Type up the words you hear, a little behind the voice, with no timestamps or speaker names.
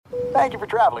Thank you for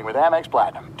traveling with Amex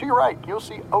Platinum. To your right, you'll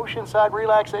see oceanside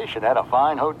relaxation at a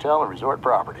fine hotel and resort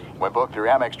property. When booked through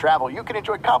Amex Travel, you can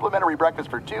enjoy complimentary breakfast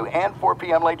for 2 and 4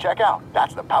 p.m. late checkout.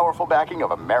 That's the powerful backing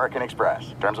of American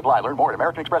Express. Terms apply. Learn more at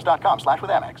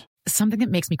americanexpress.com/withAmex. Something that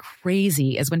makes me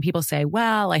crazy is when people say,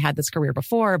 well, I had this career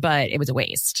before, but it was a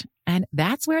waste. And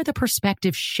that's where the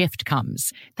perspective shift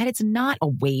comes, that it's not a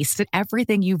waste, that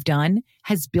everything you've done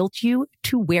has built you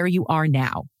to where you are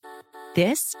now.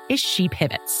 This is She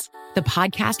Pivots, the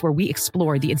podcast where we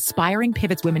explore the inspiring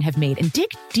pivots women have made and dig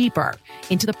deeper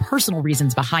into the personal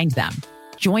reasons behind them.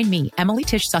 Join me, Emily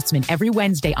Tish Sussman, every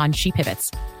Wednesday on She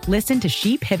Pivots. Listen to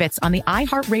She Pivots on the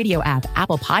iHeartRadio app,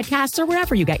 Apple Podcasts, or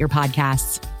wherever you get your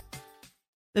podcasts.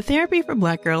 The Therapy for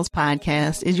Black Girls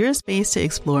podcast is your space to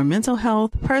explore mental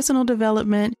health, personal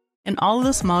development, and all of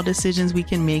the small decisions we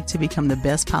can make to become the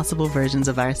best possible versions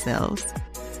of ourselves.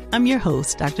 I'm your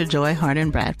host, Dr. Joy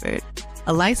Harden Bradford,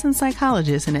 a licensed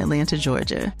psychologist in Atlanta,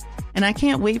 Georgia, and I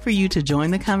can't wait for you to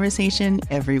join the conversation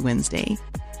every Wednesday.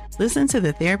 Listen to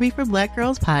the Therapy for Black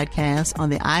Girls podcast on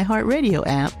the iHeartRadio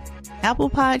app, Apple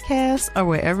Podcasts, or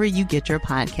wherever you get your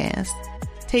podcasts.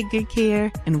 Take good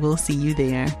care, and we'll see you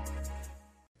there.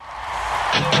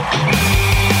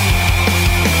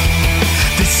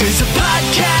 This is a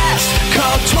podcast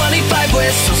called 25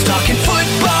 Whistles, talking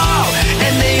football,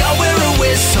 and they all wear a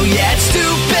whistle. Yeah, it's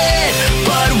stupid,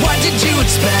 but what did you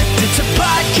expect? It's a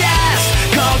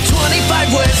podcast called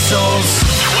 25 Whistles.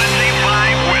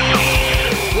 25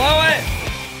 Whistles. Blow it.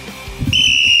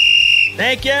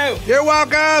 Thank you. You're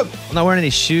welcome. I'm not wearing any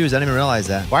shoes. I didn't even realize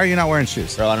that. Why are you not wearing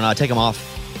shoes? Bro, I don't know. I take them off.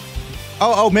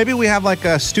 Oh, maybe we have like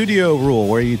a studio rule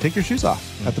where you take your shoes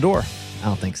off at the door. I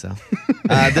don't think so.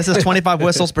 This is 25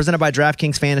 Whistles presented by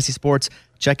DraftKings Fantasy Sports.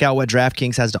 Check out what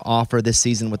DraftKings has to offer this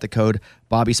season with the code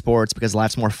BobbySports, because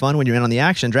life's more fun when you're in on the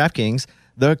action. DraftKings,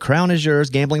 the crown is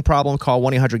yours. Gambling problem? Call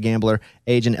 1-800-GAMBLER.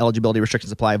 Age and eligibility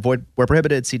restrictions apply. Void where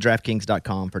prohibited. See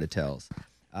DraftKings.com for details.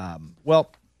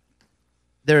 Well,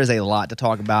 there is a lot to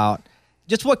talk about.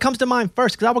 Just what comes to mind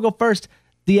first, because I will go first.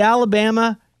 The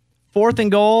Alabama 4th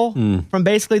and goal from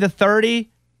basically the 30.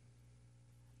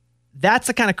 That's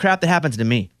the kind of crap that happens to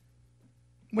me.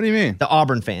 What do you mean? The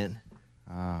Auburn fan.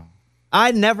 Oh.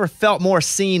 I never felt more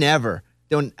seen ever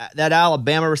than that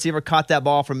Alabama receiver caught that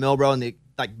ball from Milbrow in the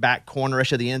back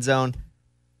corner-ish of the end zone.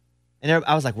 And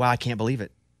I was like, wow, I can't believe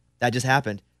it. That just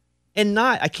happened. And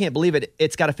I can't believe it.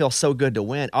 It's got to feel so good to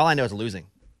win. All I know is losing.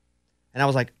 And I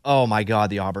was like, oh my God,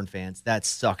 the Auburn fans. That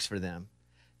sucks for them.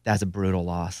 That's a brutal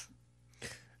loss.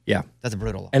 Yeah. That's a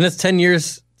brutal loss. And it's 10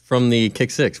 years from the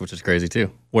kick six, which is crazy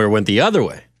too, where it went the other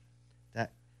way.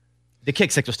 The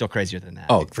kick six was still crazier than that.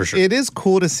 Oh, for sure. It is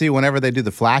cool to see whenever they do the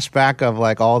flashback of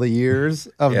like all the years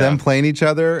of them playing each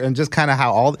other and just kind of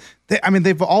how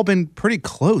they've all been pretty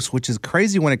close, which is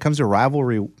crazy when it comes to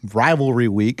rivalry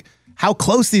week, how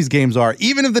close these games are,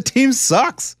 even if the team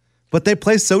sucks, but they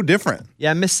play so different.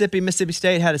 Yeah, Mississippi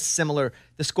State had a similar,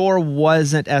 the score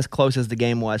wasn't as close as the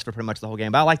game was for pretty much the whole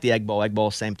game, but I like the Egg Bowl,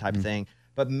 same type of thing.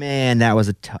 But man, that was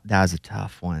a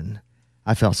tough one.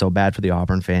 I felt so bad for the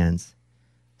Auburn fans.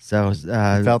 So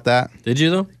you felt that? Did you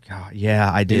though? God,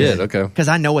 yeah, I did. You did, okay. Because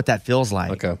I know what that feels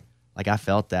like. Okay. Like I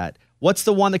felt that. What's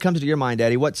the one that comes to your mind,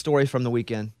 Eddie? What story from the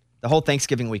weekend? The whole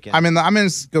Thanksgiving weekend. I'm going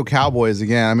to go Cowboys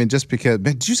again. I mean, just because.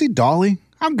 Man, did you see Dolly?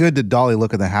 How good did Dolly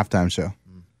look at the halftime show?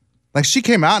 Like she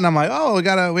came out and I'm like, oh,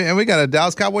 we got a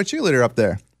Dallas Cowboy cheerleader up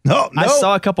there. No. I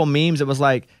saw a couple memes. It was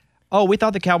like, oh, we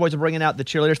thought the Cowboys were bringing out the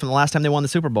cheerleaders from the last time they won the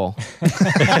Super Bowl.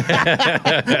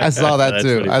 I saw that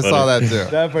too.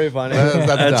 That's pretty funny.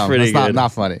 That's dumb. Pretty That's good.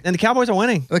 not funny. And the Cowboys are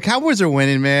winning. The Cowboys are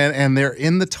winning, man, and they're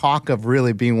in the talk of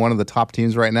really being one of the top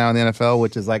teams right now in the NFL,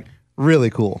 which is like really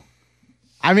cool.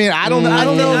 I mean, I don't know.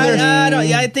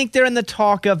 I think they're in the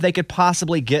talk of they could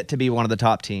possibly get to be one of the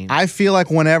top teams. I feel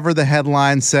like whenever the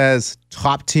headline says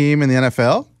top team in the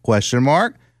NFL, question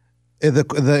mark, if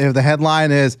the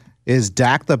headline is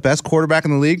Dak the best quarterback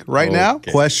in the league right now?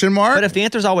 Question mark. But if the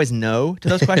answer is always no to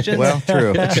those questions, well,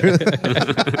 true.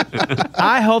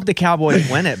 I hope the Cowboys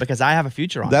win it because I have a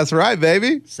future on it. That's right,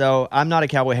 baby. So I'm not a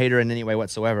Cowboy hater in any way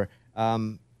whatsoever.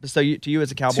 So to you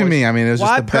as a Cowboy, to me, I mean, it was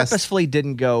just the best. I purposefully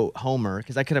didn't go Homer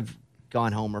because I could have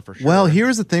gone Homer for sure. Well,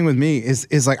 here's the thing with me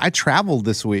is like I traveled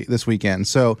this weekend,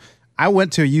 so I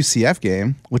went to a UCF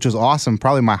game, which was awesome,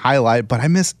 probably my highlight, but I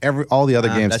missed all the other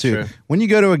games too. True. When you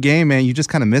go to a game, man, you just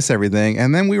kind of miss everything.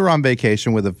 And then we were on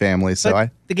vacation with a family, so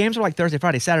the games were like Thursday,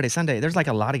 Friday, Saturday, Sunday. There's like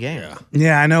a lot of games.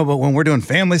 Yeah, I know, but when we're doing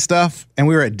family stuff and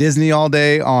we were at Disney all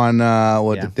day on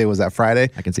what day was that? Friday?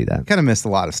 I can see that. Kind of missed a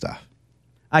lot of stuff.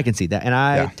 I can see that, and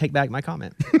I take back my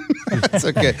comment. It's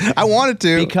okay. I wanted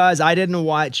to because I didn't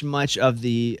watch much of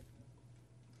the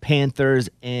Panthers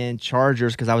and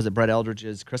Chargers because I was at Brett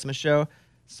Eldridge's Christmas show.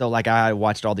 So, like, I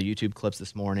watched all the YouTube clips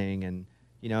this morning and,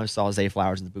 saw Zay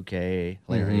Flowers in the bouquet.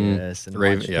 Hilarious. And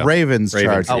Ravens,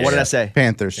 Chargers. Oh, what did I say?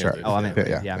 Panthers, Chargers. Oh, I meant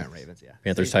Ravens. Yeah, I meant Ravens, yeah.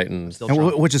 Panthers, Titans.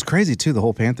 Which is crazy, too, the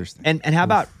whole Panthers thing. And how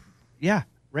about,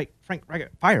 Frank Reich got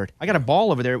fired. I got a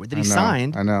ball over there that he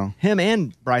signed. I know. Him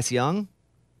and Bryce Young.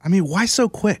 I mean, why so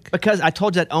quick? Because I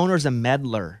told you that owner's a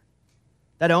meddler.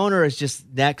 That owner is just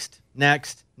next.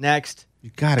 You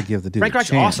got to give the dude Frank a Reich's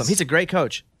chance. awesome. He's a great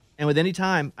coach. And with any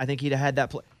time, I think he'd have had that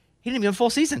play. He didn't even have a full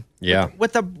season. Yeah.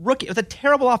 With a rookie, with a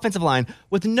terrible offensive line,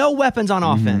 with no weapons on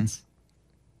offense.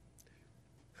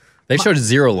 They showed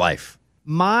zero life.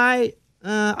 I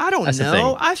don't That's the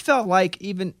know. thing. I felt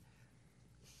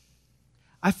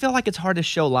like it's hard to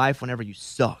show life whenever you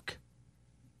suck.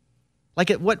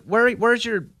 Like, where's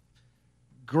your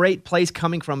great plays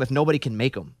coming from if nobody can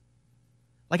make them?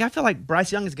 Like, I feel like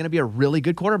Bryce Young is going to be a really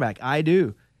good quarterback. I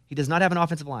do. He does not have an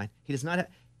offensive line. He does not have.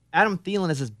 Adam Thielen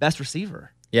is his best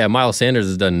receiver. Yeah, Miles Sanders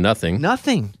has done nothing.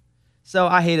 Nothing. So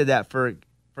I hated that for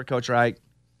Coach Reich.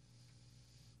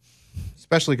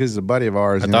 Especially because he's a buddy of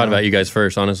ours. I thought about you guys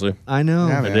first, honestly. I know.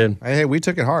 Yeah, I man. did. Hey, we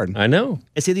took it hard. I know.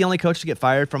 Is he the only coach to get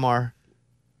fired from our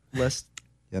list?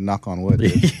 Yeah, knock on wood,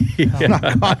 dude.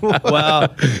 Knock on wood.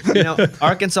 Well,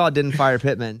 Arkansas didn't fire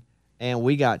Pittman, and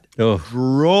we got Oh.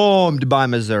 drummed by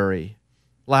Missouri.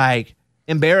 Like,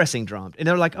 embarrassing drummed. And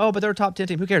they were like, oh, but they're a top 10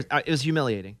 team. Who cares? It was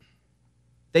humiliating.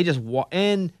 They just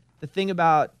and the thing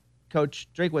about Coach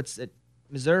Drakewitz at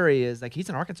Missouri is, like, he's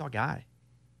an Arkansas guy.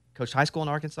 Coached high school in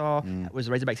Arkansas, was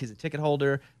a Razorback season ticket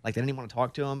holder. Like, they didn't even want to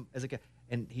talk to him as a guy.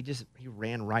 And he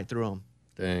ran right through him.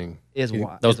 Dang.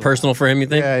 That That was personal for him, you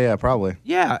think? Yeah, probably.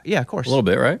 Yeah, of course. A little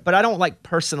bit, right? But I don't, like,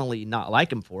 personally not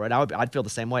like him for it. I'd feel the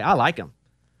same way. I like him.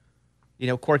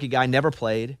 Quirky guy, never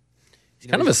played. He's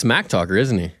kind of a smack talker,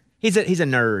 isn't he? He's a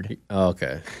nerd. Oh,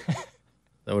 okay. Is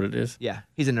that what it is? Yeah,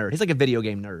 he's a nerd. He's like a video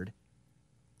game nerd.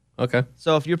 Okay.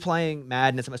 So if you're playing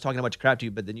Madden and someone's talking a bunch of crap to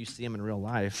you, but then you see him in real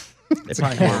life, it's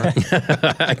probably more.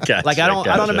 Gotcha, Like, I don't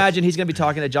gotcha. imagine he's gonna be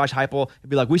talking to Josh Heupel and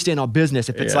be like, "We stand on business."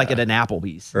 If it's like at an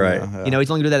Applebee's, Right. He's only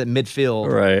gonna do that at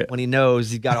midfield, Right. when he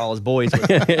knows he's got all his boys with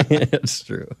him. It's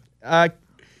true.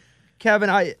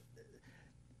 Kevin,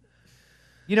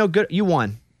 good. You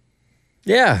won.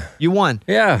 Yeah. You won.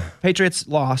 Yeah. Patriots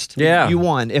lost. Yeah. You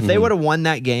won. If they would have won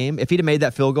that game, if he'd have made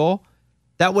that field goal,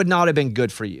 that would not have been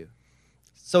good for you.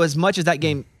 So as much as that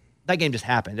game just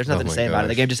happened. There's nothing to my say about it.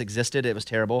 The gosh. game just existed. It was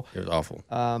terrible. It was awful.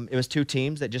 It was two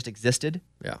teams that just existed.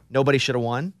 Yeah. Nobody should have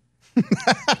won.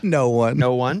 No one.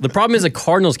 No one. The problem is the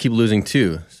Cardinals keep losing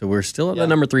too, so we're still at the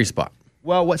number 3 spot.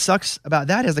 Well, what sucks about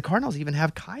that is the Cardinals even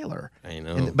have Kyler. I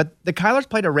know. But the Kylers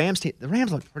played a Rams team. The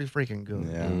Rams looked pretty freaking good.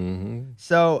 Yeah.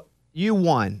 So you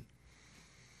won.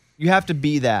 You have to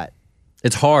be that.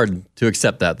 It's hard to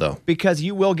accept that, though. Because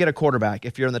you will get a quarterback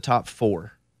if you're in the top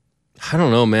 4. I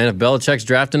don't know, man. If Belichick's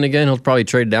drafting again, he'll probably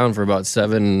trade down for about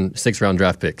 7 6-round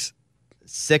draft picks.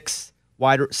 6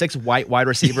 white wide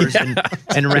receivers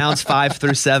in rounds 5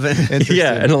 through 7.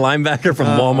 Yeah, and a linebacker from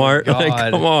Walmart. Like,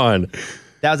 God. come on.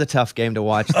 That was a tough game to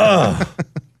watch.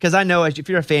 Because I know if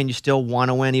you're a fan, you still want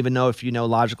to win, even though if you know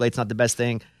logically it's not the best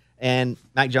thing. And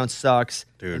Mac Jones sucks.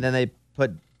 Dude. And then they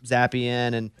put Zappy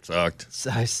in. And Sucked. it's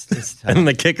tough. And then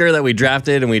the kicker that we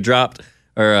drafted and we dropped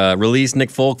or released Nick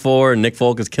Folk for, and Nick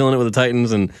Folk is killing it with the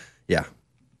Titans. And yeah,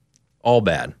 all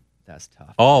bad. That's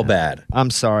tough. All bad. I'm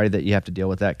sorry that you have to deal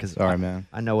with that because Sorry, man.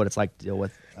 I know what it's like to deal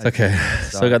with. It's okay.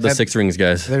 Still got the 6 rings,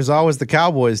 guys. There's always the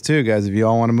Cowboys, too, guys, if you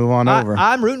all want to move on over.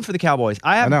 I'm rooting for the Cowboys.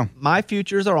 I know. My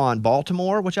futures are on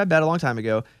Baltimore, which I bet a long time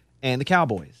ago, and the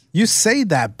Cowboys. You say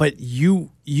that, but you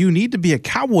need to be a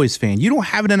Cowboys fan. You don't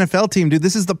have an NFL team, dude.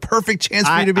 This is the perfect chance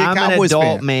for you to be a Cowboys I'm an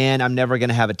adult fan. man. I'm never going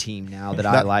to have a team now that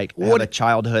I like have a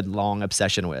childhood long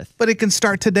obsession with. But it can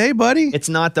start today, buddy. It's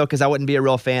not, though, because I wouldn't be a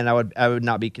real fan. I would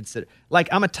not be considered. Like,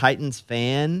 I'm a Titans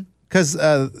fan. Because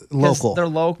local. They're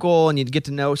local, and you'd get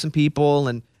to know some people.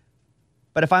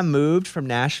 But if I moved from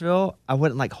Nashville, I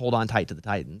wouldn't, like, hold on tight to the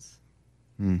Titans.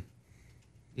 I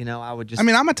would just... I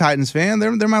mean, I'm a Titans fan.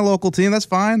 They're my local team. That's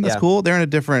fine. That's cool. They're in a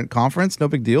different conference. No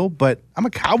big deal. But I'm a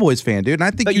Cowboys fan, dude. And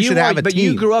I think you should have a But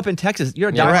team. you grew up in Texas. You're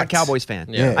a diehard Correct. Cowboys fan.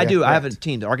 Yeah. I do. I have a correct.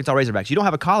 team, the Arkansas Razorbacks. You don't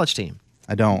have a college team.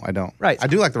 I don't. Right. I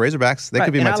do like the Razorbacks. They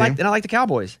could be and my team. And I like the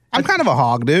Cowboys. I'm kind of a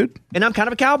hog, dude. And I'm kind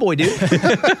of a cowboy, dude.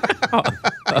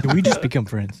 Did we just become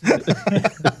friends? All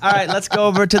right, let's go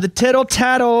over to the tittle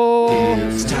tattle.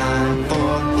 It's time for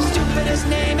the stupidest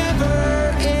name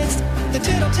ever. It's the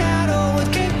tittle tattle with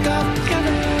Kickoff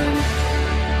Kevin.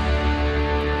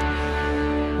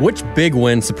 Which big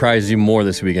win surprised you more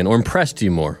this weekend or impressed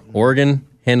you more? Oregon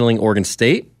handling Oregon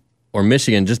State or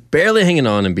Michigan just barely hanging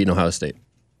on and beating Ohio State?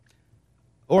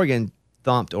 Oregon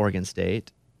thumped Oregon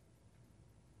State.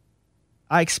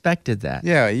 I expected that.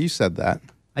 Yeah, you said that.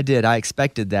 I did. I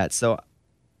expected that. So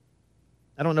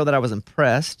I don't know that I was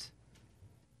impressed.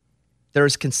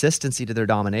 There's consistency to their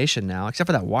domination now, except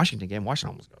for that Washington game. Washington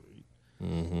almost got beat.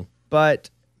 Mm-hmm. But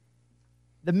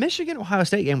the Michigan-Ohio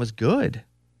State game was good.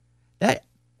 That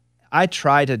I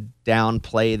tried to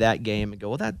downplay that game and go,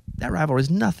 well, that rivalry is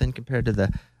nothing compared to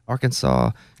the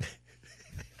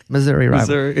Arkansas-Missouri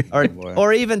rivalry.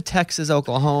 Or even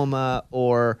Texas-Oklahoma,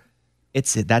 or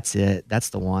that's it. That's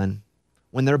the one.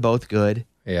 When they're both good.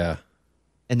 Yeah.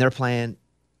 And they're playing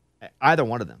either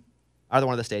one of them, either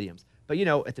one of the stadiums. But,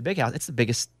 at the Big House, it's the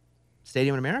biggest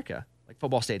stadium in America, like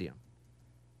football stadium.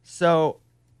 So,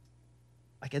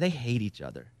 they hate each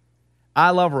other.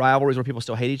 I love rivalries where people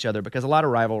still hate each other because a lot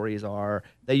of rivalries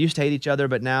they used to hate each other,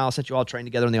 but now since you all train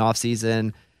together in the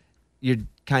offseason, you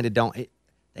kind of don't.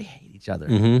 They hate each other.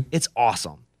 Mm-hmm. It's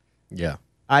awesome. Yeah.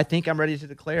 I think I'm ready to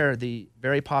declare the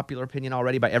very popular opinion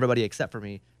already by everybody except for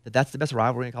me that that's the best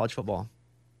rivalry in college football.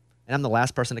 And I'm the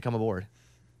last person to come aboard.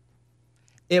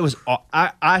 It was.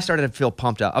 I started to feel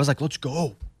pumped up. I was like, let's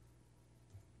go.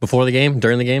 Before the game?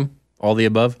 During the game? All the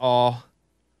above? Oh,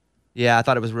 yeah. I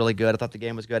thought it was really good. I thought the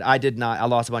game was good. I did not. I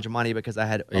lost a bunch of money because I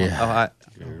had. Yeah.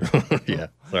 Yeah.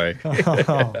 Sorry.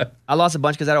 I lost a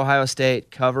bunch because I had Ohio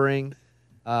State covering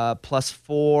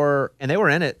 +4, and they were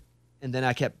in it. And then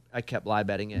I kept live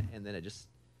betting it, and then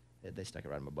they stuck it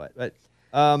right in my butt. But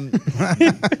I'll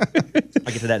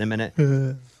get to that in a minute.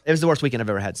 It was the worst weekend I've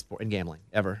ever had in gambling,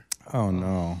 ever. Oh,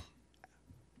 no.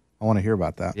 I want to hear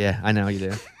about that. Yeah, I know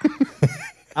you do.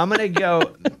 I'm going to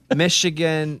go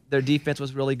Michigan. Their defense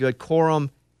was really good.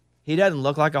 Corum, he doesn't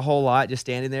look like a whole lot just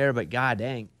standing there, but god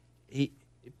dang, he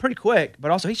pretty quick,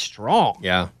 but also he's strong.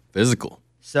 Yeah, physical.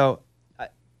 So,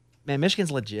 man,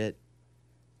 Michigan's legit.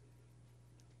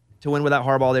 To win without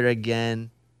Harbaugh there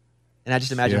again. And I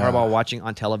just imagine Harbaugh watching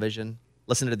on television,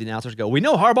 listening to the announcers go, we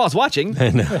know Harbaugh's watching. I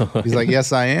know. He's like,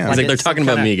 yes, I am. He's like, they're talking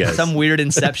about me, guys. Some weird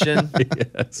inception.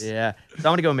 Yes. Yeah. So I'm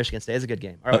going to go with Michigan State. It's a good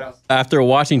game. All right, what else? After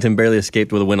Washington barely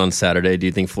escaped with a win on Saturday, do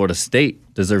you think Florida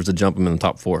State deserves to jump them in the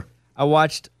top 4? I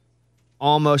watched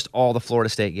almost all the Florida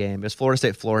State game. It was Florida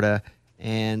State, Florida.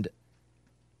 And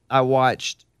I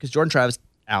watched, because Jordan Travis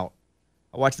out.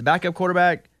 I watched the backup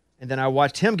quarterback, and then I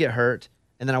watched him get hurt.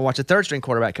 And then I watched a third-string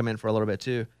quarterback come in for a little bit,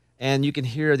 too. And you can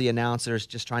hear the announcers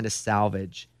just trying to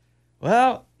salvage.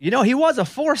 Well, he was a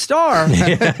 4-star.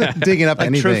 Digging up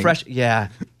anything. True fresh. Yeah.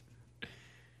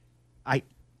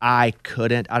 I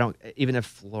couldn't. I don't. Even if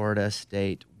Florida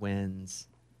State wins,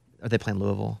 are they playing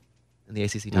Louisville in the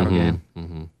ACC title game?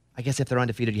 Mm-hmm. I guess if they're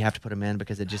undefeated, you have to put them in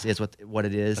because it just is what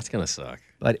it is. That's going to suck.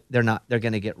 But they're not. They're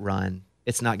going to get run.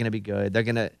 It's not going to be good. They're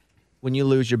going to. When you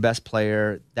lose your best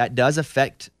player, that does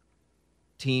affect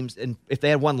teams, and if they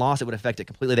had one loss, it would affect it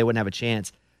completely. They wouldn't have a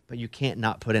chance. But you can't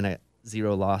not put in a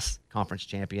 0-loss conference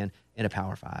champion in a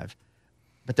Power 5.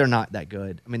 But they're not that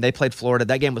good. I mean, they played Florida.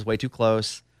 That game was way too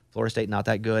close. Florida State not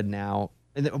that good now.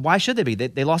 And why should they be?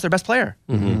 They lost their best player.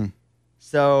 Mm-hmm.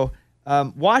 So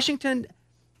Washington.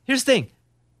 Here's the thing: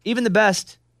 even the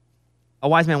best. A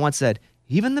wise man once said,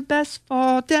 "Even the best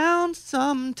fall down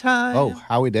sometime." Oh,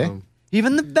 Howie Day.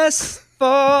 Even the best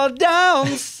fall down.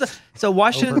 So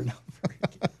Washington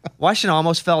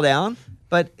almost fell down,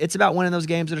 but it's about winning those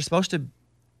games that are supposed to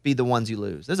be the ones you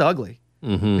lose. It's ugly.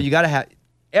 Mm-hmm. But you got to have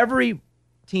 – every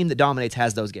team that dominates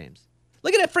has those games.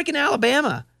 Look at that freaking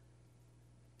Alabama.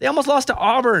 They almost lost to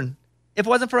Auburn. If it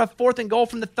wasn't for a 4th and goal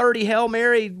from the 30 Hail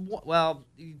Mary, well,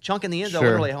 chunk in the end zone,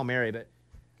 Sure. literally Hail Mary. But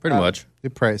Pretty much.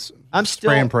 Good praise.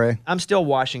 Spray and pray. I'm still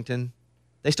Washington.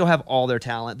 They still have all their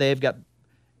talent. They've got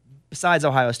 – besides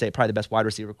Ohio State, probably the best wide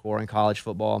receiver core in college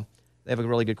football. They have a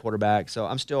really good quarterback. So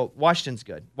Washington's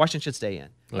good. Washington should stay in.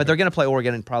 But they're going to play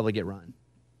Oregon and probably get run.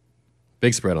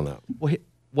 Big spread on that.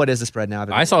 What is the spread now?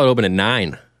 I saw it open at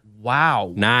 9.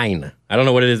 Wow. 9. I don't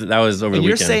know what it is. That was over the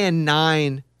You're weekend. saying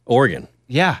 9. Oregon.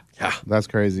 Yeah. Yeah. That's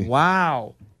crazy.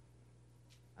 Wow.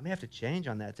 I may have to change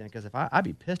on that then because I'd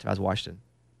be pissed if I was Washington.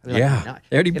 I'd be Yeah. like, 9.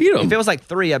 They already beat them. If it was like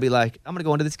 3, I'd be like, I'm going to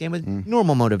go into this game with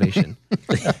normal motivation.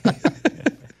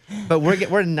 But we're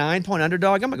a 9-point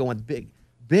underdog. I'm going to go with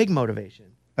big motivation.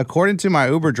 According to my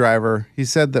Uber driver, he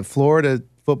said that Florida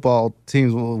football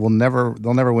teams will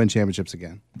never win championships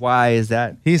again. Why is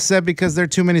that? He said because there are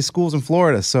too many schools in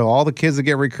Florida, so all the kids that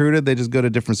get recruited, they just go to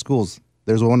different schools.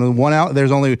 There's only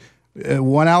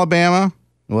one Alabama,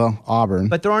 well, Auburn.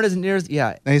 But there aren't as near as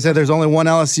And he said there's only one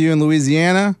LSU in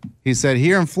Louisiana. He said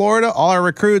here in Florida, all our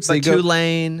recruits But they go.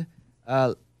 Tulane,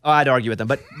 Oh, I'd argue with them,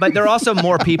 but there are also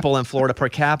more people in Florida per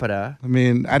capita. I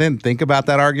mean, I didn't think about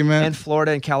that argument. And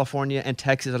Florida and California and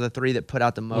Texas are the three that put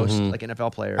out the most like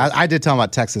NFL players. I did tell them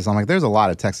about Texas. I'm like, there's a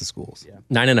lot of Texas schools. Yeah.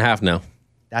 9.5 now.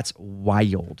 That's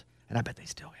wild, and I bet they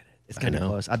still hit it. It's gonna be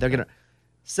close. They're gonna.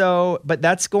 So, but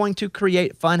that's going to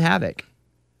create fun havoc.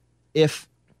 If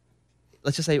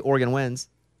let's just say Oregon wins,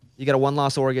 you got a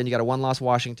 1-loss Oregon, you got a 1-loss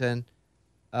Washington.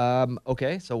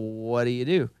 Okay, so what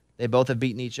do? They both have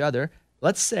beaten each other.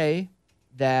 Let's say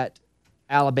that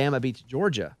Alabama beats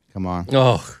Georgia. Come on.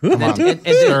 Oh,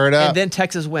 And then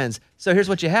Texas wins. So here's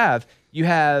what you have. You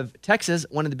have Texas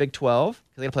winning the Big 12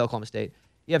 because they got to play Oklahoma State.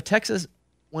 You have Texas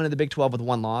winning the Big 12 with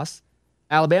 1 loss.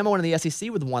 Alabama winning the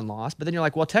SEC with 1 loss. But then you're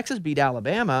like, well, Texas beat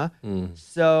Alabama,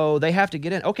 so they have to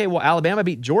get in. Okay, well, Alabama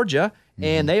beat Georgia,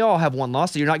 and they all have 1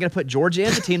 loss, so you're not going to put Georgia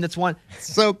in, the team that's won.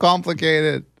 So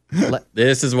complicated.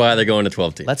 this is why they're going to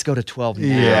 12 teams. Let's go to 12 now.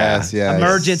 Yes.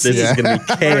 Emergency. This is going to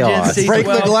be chaos. Emergency Break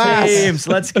the 12 glass. teams.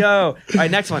 Let's go. All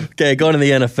right, next one. Okay, going to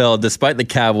the NFL. Despite the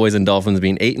Cowboys and Dolphins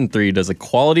being 8-3, does the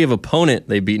quality of opponent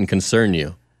they've beaten concern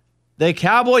you? The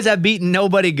Cowboys have beaten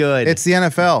nobody good. It's the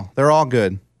NFL. They're all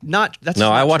good. That's No,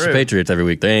 not I watch true. the Patriots every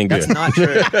week. They ain't good. That's not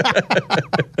true.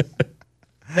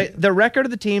 The record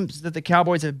of the teams that the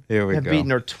Cowboys have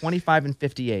beaten are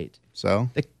 25-58. So,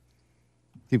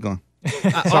 keep going.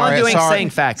 All I'm doing is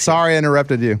saying facts. Sorry I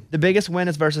interrupted you. The biggest win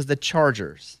is versus the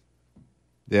Chargers.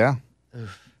 Yeah.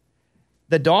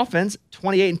 The Dolphins,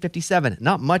 28-57.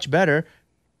 Not much better.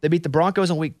 They beat the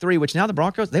Broncos in week 3, which now the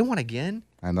Broncos, they won again.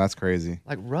 And that's crazy.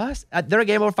 Like Russ, they're a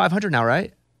game over 500 now,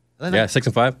 right? Yeah,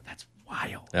 6-5. That's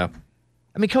wild. Yeah.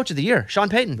 I mean, Coach of the Year, Sean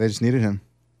Payton. They just needed him.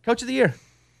 Coach of the Year.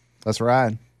 Let's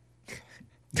ride.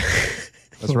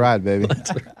 Let's ride, baby.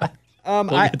 We'll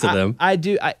get to them.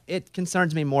 It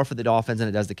concerns me more for the Dolphins than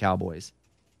it does the Cowboys.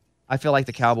 I feel like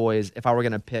the Cowboys, if I were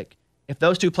going to pick, if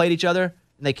those two played each other,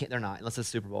 and they're not, unless it's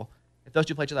Super Bowl. If those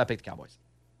two play each other, I'd pick the Cowboys.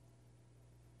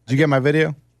 Did you get my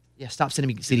video? Yeah, stop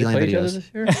sending me CD Lamb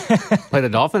videos. Play the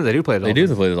Dolphins? They do play the They Dolphins.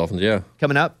 do play the Dolphins, yeah.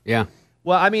 Coming up? Yeah.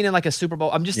 Well, I mean, in like a Super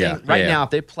Bowl, I'm just saying now,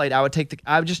 if they played, I would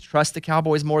just trust the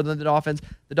Cowboys more than the Dolphins.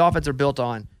 The Dolphins are built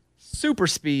on super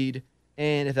speed,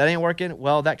 and if that ain't working,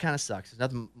 well, that kind of sucks. There's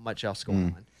nothing much else going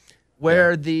on.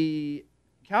 Where the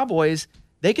Cowboys,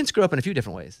 they can screw up in a few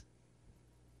different ways.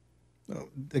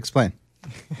 Explain.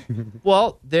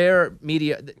 Well, they're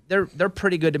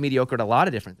pretty good to mediocre at a lot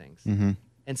of different things,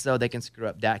 and so they can screw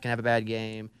up. Dak can have a bad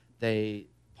game.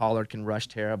 Pollard can rush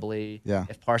terribly. Yeah.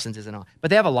 If Parsons isn't on,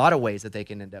 but they have a lot of ways that they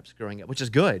can end up screwing up, which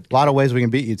is good. A lot of ways we can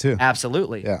beat you too.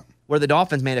 Absolutely. Yeah. Where the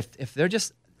Dolphins, man, if they're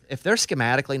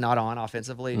schematically not on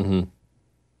offensively,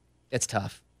 it's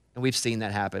tough, and we've seen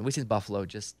that happen. We've seen Buffalo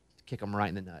just kick them right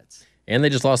in the nuts. And they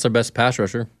just lost their best pass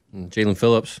rusher, Jalen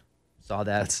Phillips. Saw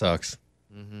that. That sucks.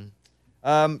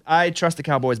 I trust the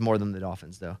Cowboys more than the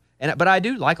Dolphins, though, but I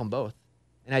do like them both,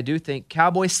 and I do think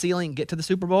Cowboys ceiling get to the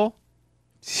Super Bowl.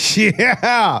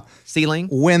 Yeah. Ceiling.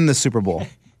 Win the Super Bowl.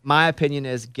 My opinion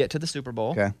is get to the Super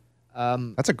Bowl. Okay.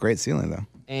 That's a great ceiling, though.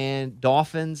 And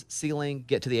Dolphins ceiling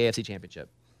get to the AFC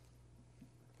Championship.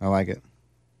 I like it.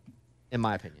 In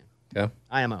my opinion. Yeah.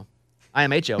 IMO,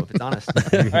 if it's honest.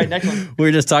 All right, next one. We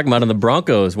were just talking about the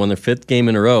Broncos won their 5th game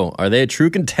in a row. Are they a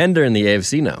true contender in the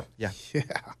AFC now? Yeah.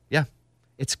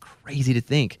 It's crazy to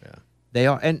think. Yeah. They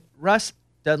are. And Russ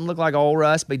doesn't look like old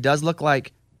Russ, but he does look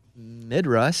like mid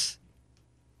Russ.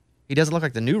 He doesn't look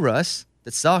like the new Russ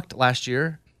that sucked last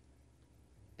year.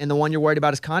 And the one you're worried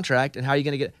about his contract and how you're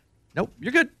going to get. Nope,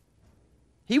 you're good.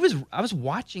 I was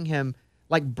watching him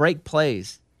like break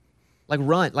plays, like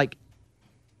run. Like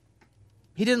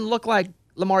he didn't look like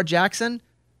Lamar Jackson,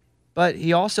 but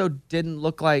he also didn't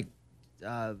look like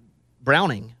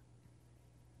Browning.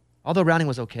 Although Browning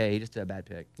was okay, he just did a bad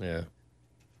pick. Yeah.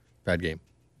 Bad game.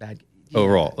 Yeah,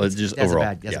 overall. It's just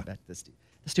overall.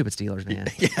 The stupid Steelers, man.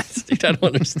 Yes, dude, I don't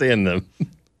understand them.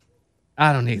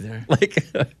 I don't either.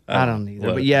 I don't either.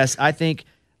 What? But yes, I think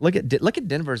look at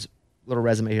Denver's little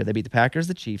resume here. They beat the Packers,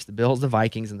 the Chiefs, the Bills, the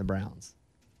Vikings, and the Browns.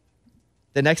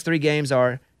 The next 3 games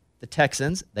are the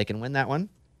Texans. They can win that one.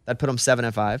 That'd put them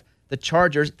 7-5. The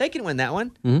Chargers, they can win that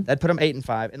one. That'd put them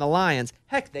 8-5. And the Lions,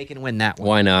 heck, they can win that one.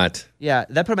 Why not? Yeah,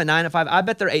 that put them at 9-5. I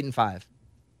bet they're 8-5.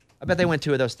 I bet they win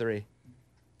 2 of those 3.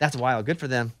 That's wild. Good for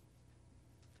them.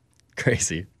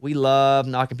 Crazy. We love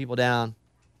knocking people down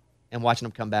and watching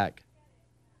them come back.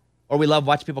 Or we love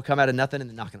watching people come out of nothing and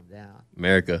then knocking them down.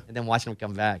 America. And then watching them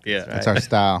come back. Yeah. That's our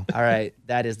style. All right,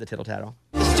 that is the tittle tattle.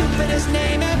 The stupidest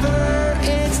name ever.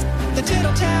 It's the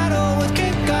tittle tattle with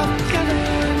Kickoff Kevin.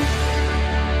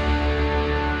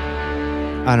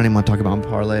 I don't even want to talk about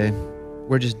parlay.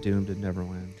 We're just doomed to never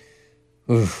win.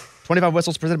 25 25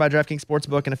 Whistles presented by DraftKings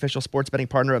Sportsbook, an official sports betting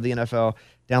partner of the NFL.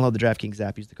 Download the DraftKings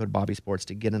app. Use the code BobbySports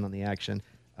to get in on the action.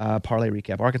 Parlay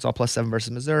recap. Arkansas +7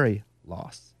 versus Missouri.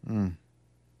 Loss.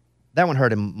 That one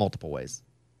hurt in multiple ways.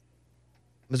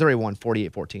 Missouri won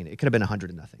 48-14. It could have been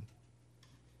 100-0.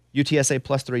 UTSA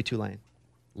 +3 Tulane.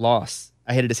 Loss.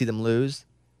 I hated to see them lose.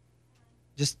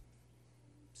 Just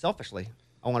selfishly,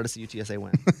 I wanted to see UTSA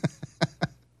win.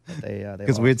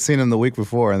 Because we had seen them the week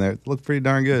before, and they looked pretty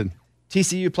darn good.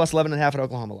 TCU +11.5 at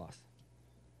Oklahoma loss.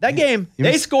 That game,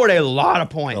 they scored a lot of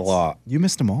points. A lot. You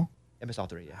missed them all? I missed all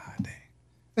three, yeah. God dang.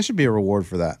 There should be a reward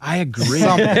for that. I agree.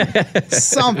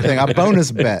 Something. A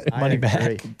bonus bet. Money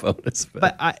back. Bonus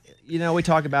bet. But, we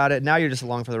talk about it. Now you're just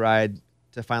along for the ride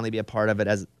to finally be a part of it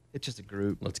as it's just a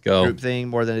group. Let's go. Group thing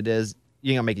more than it is.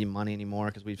 You ain't going to make any money anymore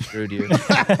because we've screwed you.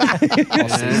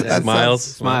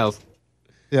 Smiles.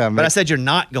 Yeah, but I said you're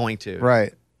not going to.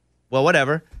 Right. Well,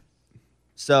 whatever.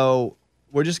 So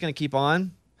we're just going to keep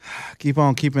on. Keep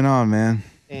on keeping on, man.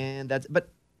 And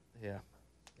yeah.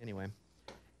 Anyway.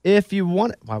 If you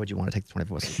want, why would you want to take the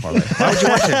 24 parlay? Why would you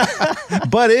want to?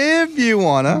 But if you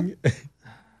want to.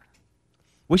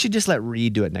 We should just let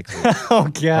Reed do it next week. Oh,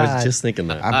 God. I was just thinking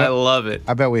that. I love it.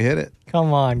 I bet we hit it.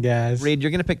 Come on, guys. Reed,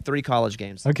 you're going to pick 3 college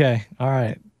games. Okay. All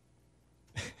right.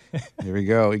 Here we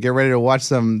go. Get ready to watch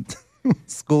some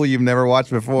school you've never watched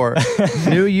before.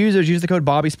 New users use the code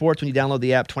BobbySports when you download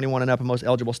the app. 21 and up in most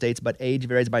eligible states, but age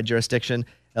varies by jurisdiction.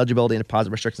 Eligibility and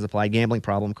deposit restrictions apply. Gambling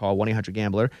problem, call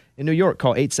 1-800-GAMBLER. In New York,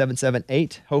 call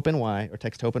 877-8-HOPE-NY or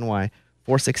text HOPE-NY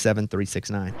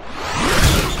 467-369.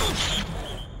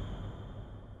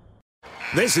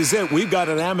 This is it. We've got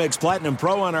an Amex Platinum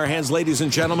Pro on our hands, ladies and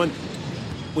gentlemen.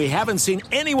 We haven't seen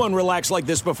anyone relax like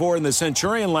this before in the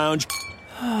Centurion Lounge.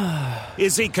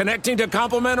 Is he connecting to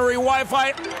complimentary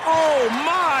Wi-Fi? Oh,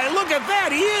 my. Look at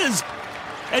that. He is.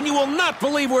 And you will not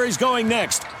believe where he's going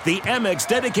next. The Amex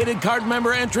dedicated card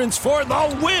member entrance for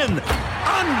the win.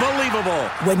 Unbelievable.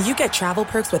 When you get travel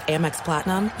perks with Amex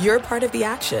Platinum, you're part of the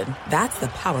action. That's the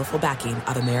powerful backing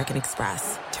of American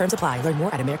Express. Terms apply. Learn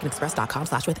more at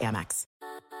americanexpress.com/withAmex.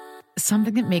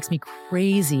 Something that makes me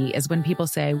crazy is when people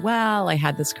say, well, I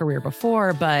had this career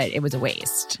before, but it was a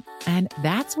waste. And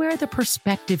that's where the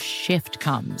perspective shift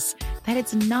comes. That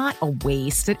it's not a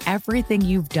waste, that everything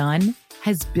you've done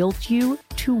has built you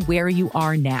to where you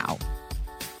are now.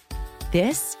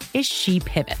 This is She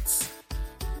Pivots,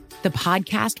 the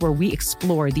podcast where we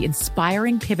explore the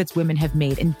inspiring pivots women have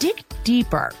made and dig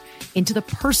deeper into the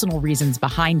personal reasons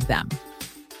behind them.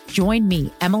 Join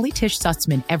me, Emily Tish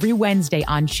Sussman, every Wednesday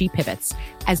on She Pivots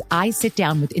as I sit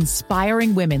down with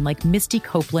inspiring women like Misty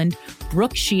Copeland,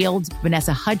 Brooke Shields,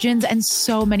 Vanessa Hudgens, and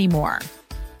so many more.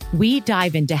 We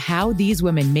dive into how these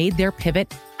women made their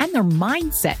pivot and their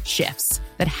mindset shifts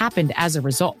that happened as a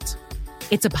result.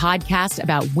 It's a podcast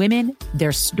about women,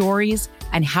 their stories,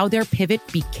 and how their pivot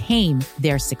became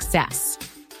their success.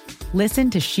 Listen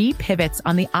to She Pivots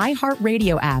on the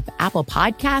iHeartRadio app, Apple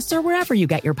Podcasts, or wherever you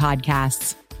get your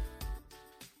podcasts.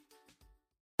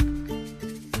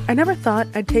 I never thought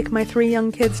I'd take my 3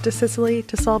 young kids to Sicily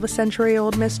to solve a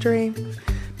century-old mystery.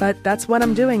 But that's what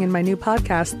I'm doing in my new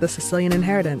podcast, The Sicilian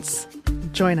Inheritance.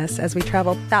 Join us as we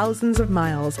travel thousands of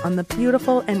miles on the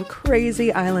beautiful and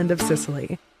crazy island of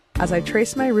Sicily, as I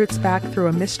trace my roots back through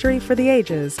a mystery for the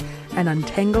ages and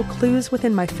untangle clues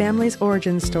within my family's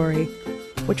origin story,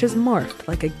 which has morphed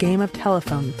like a game of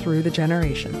telephone through the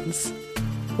generations.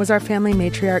 Was our family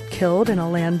matriarch killed in a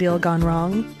land deal gone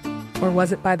wrong? Or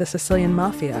was it by the Sicilian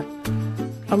mafia?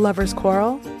 A lover's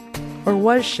quarrel? Or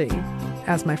was she,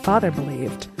 as my father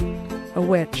believed, a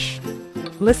witch?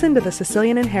 Listen to The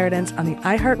Sicilian Inheritance on the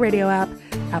iHeartRadio app,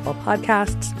 Apple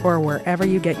Podcasts, or wherever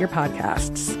you get your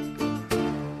podcasts.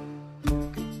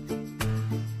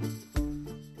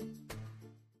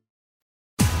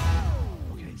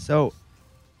 Okay, so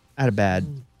I had a bad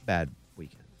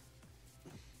weekend.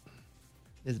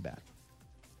 This is bad. Do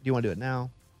you want to do it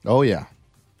now? Oh, yeah.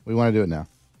 We want to do it now.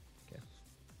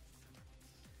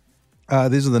 Okay.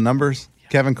 These are the numbers. Yeah.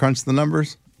 Kevin crunched the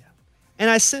numbers. Yeah.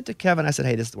 And I sent to Kevin, I said,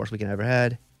 hey, this is the worst weekend I ever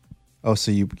had. Oh, so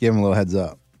you gave him a little heads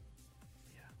up.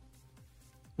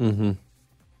 Yeah. Mm-hmm.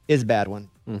 It's a bad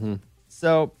one. Mm-hmm.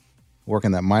 So.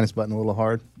 Working that minus button a little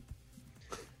hard.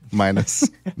 Minus.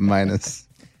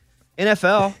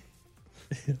 NFL.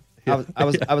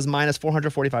 I was minus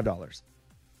 $445.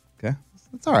 Okay.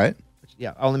 That's all right.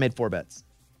 Yeah, I only made 4 bets.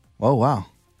 Oh, wow.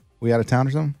 We out of town or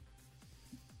something?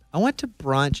 I went to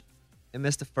brunch and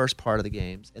missed the first part of the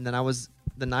games. And then I was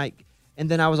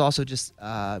also just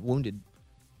wounded.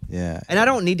 Yeah. And I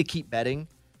don't need to keep betting.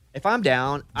 If I'm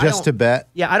down, just to bet?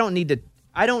 Yeah, I don't need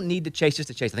to chase just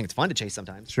to chase. I think it's fun to chase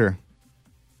sometimes. Sure.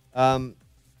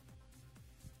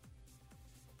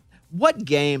 What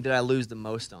game did I lose the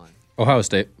most on? Ohio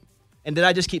State. And did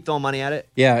I just keep throwing money at it?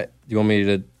 Yeah. Do you want me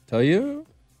to tell you?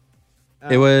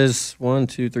 It was 1,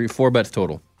 2, 3, 4 bets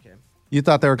total. Okay. You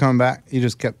thought they were coming back? You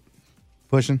just kept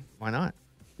pushing? Why not?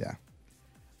 Yeah.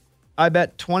 I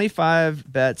bet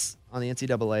 25 bets on the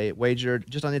NCAA, wagered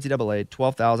just on the NCAA,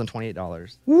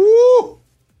 $12,028. Woo!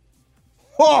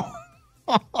 Oh.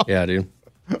 Yeah, dude.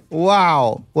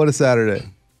 Wow. What a Saturday.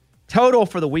 Total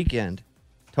for the weekend.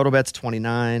 Total bets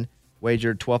 29,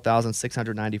 wagered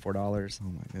 $12,694. Oh,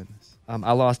 my goodness.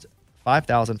 I lost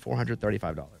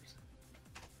 $5,435.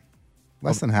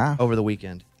 Less than half. Over the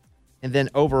weekend. And then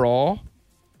overall,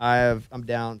 I'm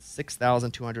down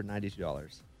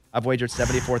 $6,292. I've wagered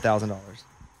 $74,000.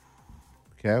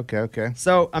 Okay.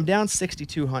 So I'm down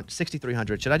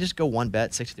 $6,300. Should I just go one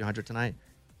bet, $6,300 tonight?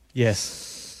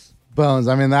 Yes. Bones,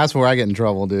 I mean, that's where I get in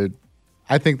trouble, dude.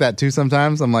 I think that too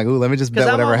sometimes. I'm like, ooh, let me just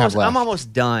bet whatever I have left. I'm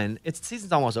almost done.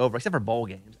 Season's almost over, except for bowl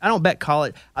games. I don't bet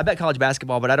college. I bet college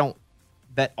basketball, but I don't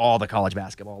bet all the college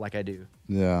basketball like I do.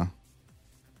 Yeah.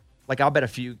 Like I'll bet a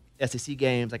few SEC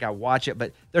games. Like I watch it,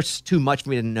 but there's too much for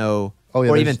me to know Oh, yeah,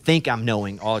 or there's- even think I'm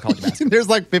knowing all the college basketball. There's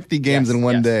like 50 games in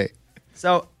one day.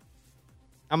 So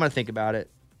I'm gonna think about it.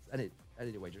 I need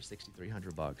to wager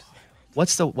 $6,300.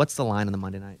 What's the line on the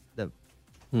Monday night? The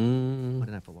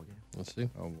Monday night football game. Let's see.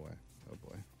 Oh boy.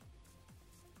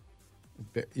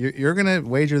 You're gonna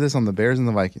wager this on the Bears and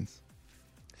the Vikings.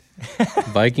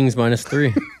 Vikings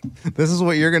 -3. This is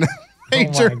what you're gonna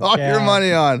wager all your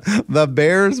money on: the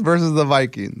Bears versus the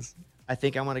Vikings. I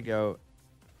think I'm gonna go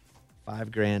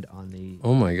 $5,000 on the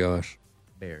Oh my gosh.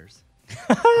 Bears.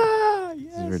 This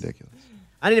is ridiculous.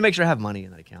 I need to make sure I have money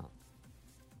in that account.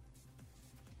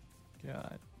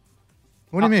 God.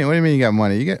 What do you mean? What do you mean you got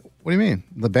money? What do you mean?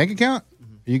 The bank account?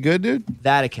 Are you good, dude?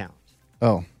 That account.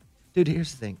 Oh. Dude,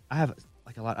 here's the thing. I have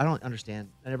like a lot. I don't understand.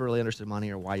 I never really understood money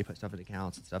or why you put stuff in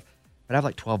accounts and stuff. But I have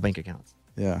like 12 bank accounts.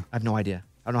 Yeah. I have no idea.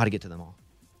 I don't know how to get to them all.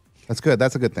 That's good.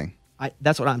 That's a good thing.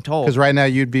 That's what I'm told. Because right now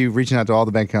you'd be reaching out to all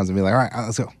the bank accounts and be like, all right,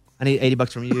 let's go. I need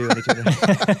 $80 from you. I need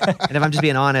and if I'm just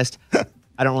being honest,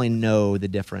 I don't really know the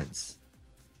difference.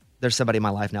 There's somebody in my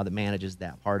life now that manages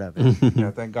that part of it. Yeah,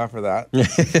 thank God for that.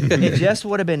 It just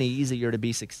would have been easier to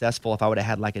be successful if I would have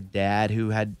had like a dad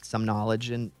who had some knowledge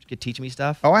and could teach me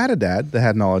stuff. Oh, I had a dad that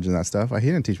had knowledge in that stuff. He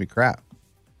didn't teach me crap.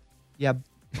 Yeah.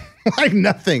 Like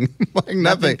nothing. Like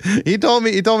nothing. He told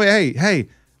me, hey,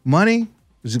 money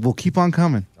will keep on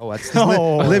coming. Oh, that's Just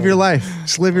live your life.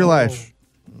 Just live your life.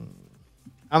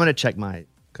 I'm gonna check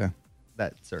Okay.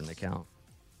 that certain account.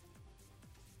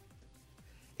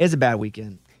 It's a bad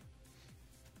weekend.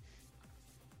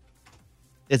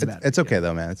 It's okay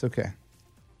though, man. It's okay.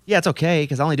 Yeah, it's okay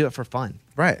because I only do it for fun.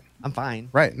 Right. I'm fine.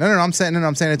 Right. No. I'm saying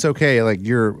it's okay. Like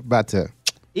you're about to.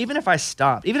 Even if I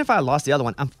stopped, even if I lost the other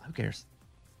one, who cares?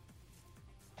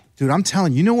 Dude, I'm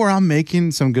telling you, know where I'm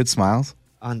making some good smiles?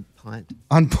 On punt.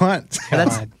 On punt.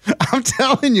 I'm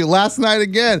telling you, last night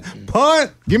again.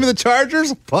 Punt. Give me the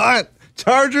Chargers. Punt.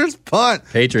 Chargers. Punt.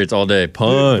 Patriots all day.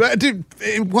 Punt. Dude,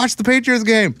 watch the Patriots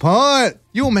game. Punt.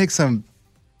 You will make some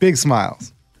big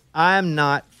smiles. I'm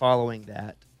not following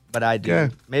that, but I do.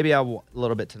 Okay. Maybe a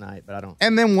little bit tonight, but I don't.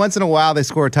 And then once in a while they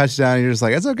score a touchdown and you're just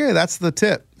like, it's okay. That's the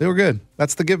tip. They were good.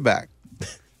 That's the give back.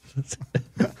 That's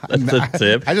the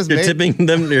tip. You're tipping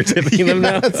them. You're tipping them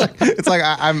now. It's like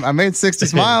I made 60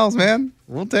 smiles, man.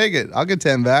 We'll take it. I'll get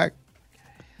 10 back.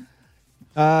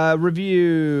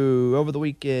 Review over the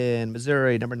weekend.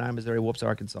 Missouri, number 9 Missouri whoops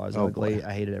Arkansas. It was ugly. Boy.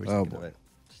 I hated every Oh, second of boy. it.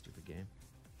 Stupid game.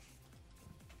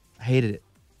 I hated it.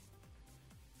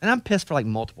 And I'm pissed for like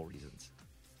multiple reasons.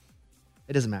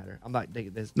 It doesn't matter. I'm not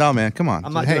taking this. No, man, come on.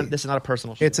 I'm not doing this is not a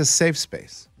personal show. It's a safe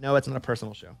space. No, it's not a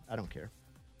personal show. I don't care.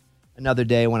 Another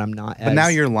day when I'm not But now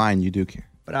you're lying. You do care.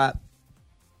 But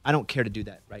I don't care to do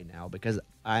that right now because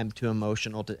I'm too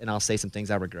emotional and I'll say some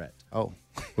things I regret. Oh.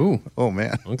 Ooh. Oh,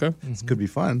 man. Okay. This could be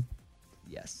fun.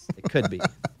 Yes, it could be.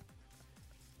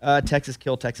 Texas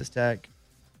killed Texas Tech.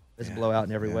 It's a blowout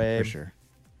in every way. For sure.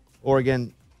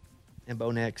 Oregon and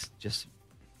Bo Nix just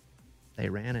they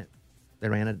ran it. They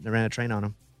ran a train on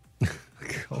them.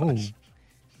 Oh.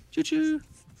 Choo choo.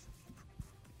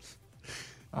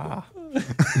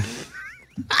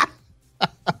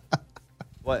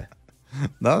 What?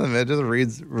 Nothing, man. Just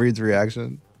Reed's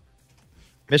reaction.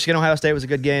 Michigan Ohio State was a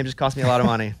good game. Just cost me a lot of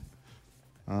money.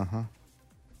 Uh-huh.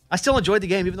 I still enjoyed the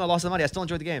game, even though I lost the money. I still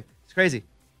enjoyed the game. It's crazy,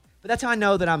 but that's how I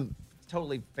know that I'm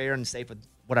totally fair and safe with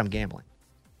what I'm gambling.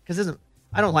 Because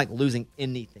I don't like losing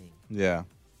anything. Yeah.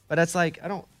 But that's like I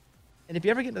don't. And if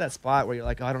you ever get into that spot where you're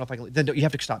like, oh, I don't know if I can, then you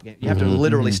have to stop game. You have to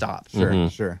literally stop.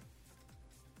 Sure.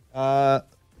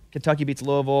 Kentucky beats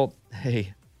Louisville.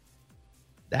 Hey,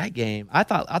 that game. I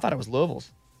thought it was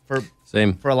Louisville's for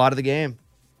a lot of the game.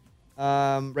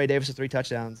 Ray Davis with 3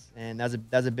 touchdowns, and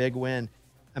that's a big win.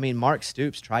 I mean, Mark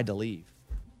Stoops tried to leave.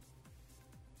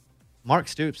 Mark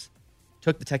Stoops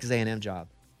took the Texas A&M job,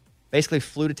 basically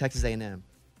flew to Texas A&M.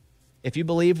 If you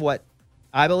believe what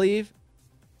I believe,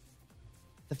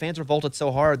 the fans revolted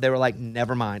so hard they were like,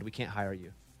 "Never mind, we can't hire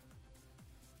you."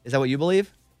 Is that what you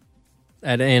believe?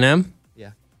 At A&M?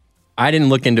 Yeah. I didn't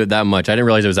look into it that much. I didn't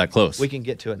realize it was that close. We can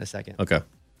get to it in a second. Okay.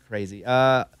 Crazy.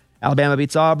 Alabama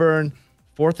beats Auburn.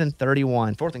 4th and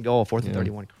 31. 4th and goal. 4th and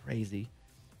 31. Crazy.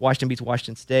 Washington beats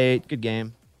Washington State. Good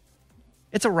game.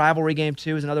 It's a rivalry game,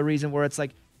 too, is another reason where it's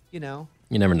like, you know.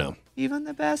 You never know. Even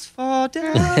the best fall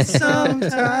down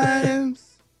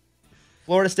sometimes.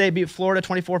 Florida State beat Florida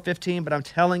 24-15, but I'm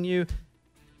telling you,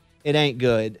 it ain't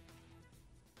good.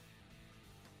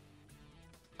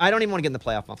 I don't even want to get in the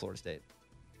playoff on Florida State.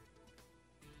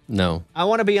 No. I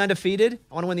want to be undefeated.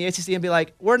 I want to win the ACC and be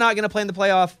like, we're not going to play in the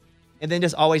playoff, and then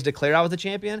just always declare I was the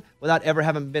champion without ever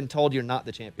having been told you're not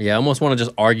the champion. Yeah, I almost want to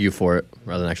just argue for it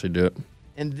rather than actually do it.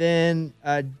 And then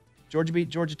Georgia beat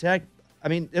Georgia Tech. I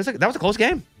mean, that was a close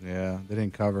game. Yeah, they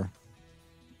didn't cover.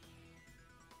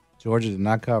 Georgia did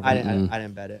not cover. I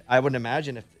didn't bet it. I wouldn't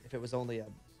imagine if it was only a. It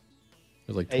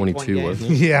was like 8-point 22, game.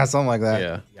 wasn't it? Yeah, something like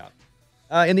that.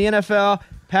 Yeah. In the NFL,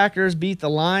 Packers beat the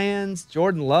Lions.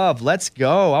 Jordan Love, let's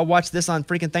go. I watched this on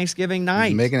freaking Thanksgiving night.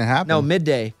 He's making it happen. No,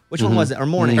 midday. Which one was it? Or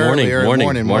morning?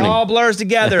 Morning. All blurs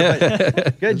together.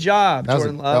 But good job,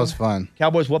 Jordan Love. That was fun.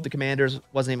 Cowboys whooped the Commanders.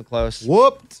 Wasn't even close.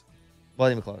 Whooped.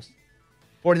 Wasn't even close.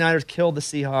 49ers killed the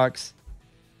Seahawks.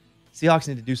 Seahawks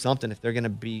need to do something if they're going to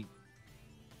be.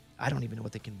 I don't even know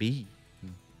what they can be.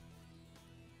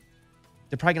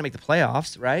 They're probably going to make the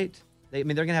playoffs, right? They're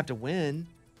going to have to win.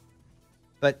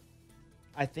 But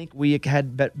I think we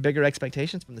had bigger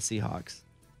expectations from the Seahawks.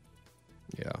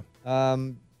 Yeah.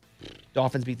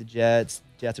 Dolphins beat the Jets.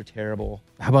 Jets are terrible.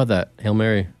 How about that Hail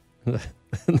Mary? The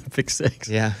pick 6.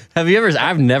 Yeah. Have you ever?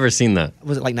 I've never seen that.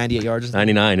 Was it like 98 yards or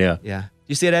something? 99, yeah. Yeah.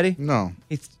 You see it, Eddie? No.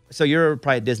 So you're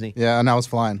probably at Disney. Yeah, and I was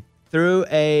flying.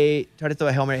 Tried to throw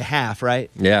a Hail Mary at half,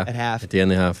 right? Yeah. At half. At the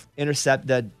end of half.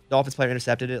 The Dolphins player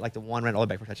intercepted it, like the one ran all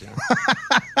the way back for a touchdown.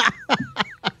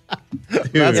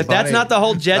 Dude, that's not the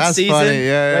whole Jets season. Funny.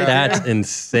 Yeah, right That's there.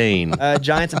 insane.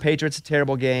 Giants and Patriots, a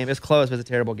terrible game. It's close, but it's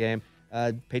a terrible game.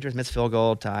 Patriots missed field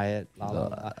goal, tie it.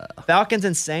 Falcons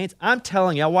and Saints. I'm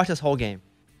telling you, I watched this whole game.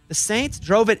 The Saints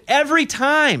drove it every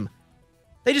time.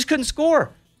 They just couldn't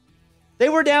score. They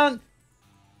were down,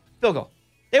 field goal.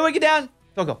 They would get down,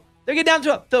 field goal. They get down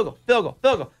to a field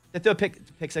goal. They threw a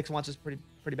pick 6 once, was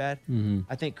pretty bad. Mm-hmm.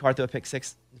 I think Carr threw a pick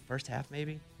 6 in the first half,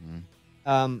 maybe.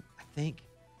 I think.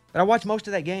 But I watched most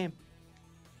of that game.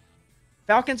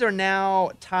 Falcons are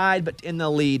now tied, but in the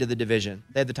lead of the division.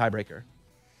 They have the tiebreaker.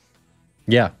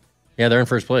 Yeah. Yeah, they're in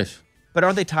first place. But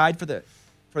aren't they tied for the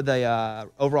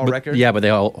overall record? Yeah, but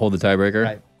they all hold the tiebreaker.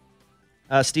 Right.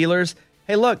 Steelers.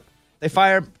 Hey, look, they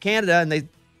fire Canada and they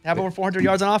have over 400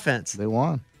 yards on offense. They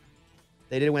won.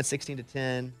 They did win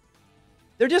 16-10.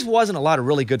 There just wasn't a lot of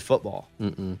really good football,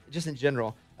 just in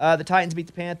general. The Titans beat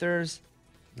the Panthers.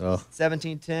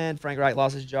 17-10. Frank Reich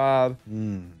lost his job.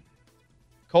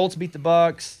 Colts beat the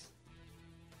Bucks.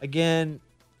 Again,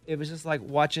 it was just like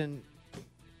watching.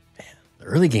 The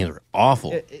early games were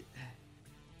awful.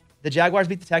 The Jaguars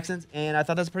beat the Texans, and I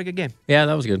thought that was a pretty good game. Yeah,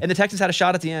 that was good. And the Texans had a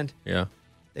shot at the end. Yeah.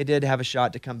 They did have a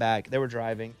shot to come back. They were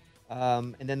driving,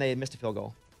 and then they had missed a field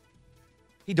goal.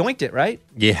 He doinked it, right?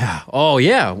 Yeah. Oh,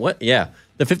 yeah. What? Yeah.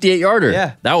 The 58-yarder.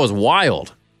 Yeah. That was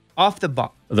wild. Off the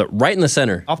bottom. Right in the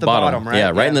center. Off the bottom, right?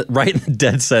 Yeah, right in the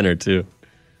dead center, too.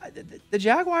 The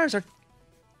Jaguars are.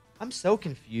 I'm so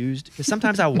confused because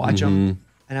sometimes I watch them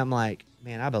and I'm like,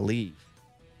 man, I believe.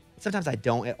 Sometimes I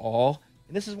don't at all.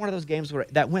 And this is one of those games where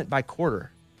that went by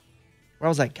quarter, where I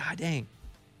was like, God dang,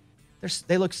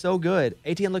 they look so good.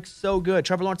 ATN looks so good.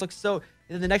 Trevor Lawrence looks so. And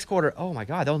then the next quarter, oh my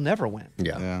God, they'll never win.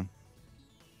 Yeah.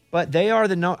 But they are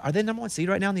are they number 1 seed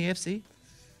right now in the AFC?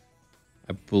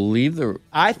 I believe they're.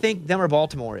 I think them or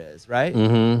Baltimore is, right?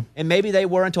 Mm-hmm. And maybe they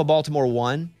were until Baltimore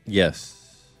won.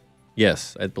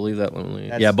 Yes, I believe that one.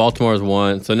 Yeah, Baltimore is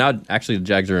 1. So now, actually, the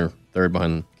Jags are 3rd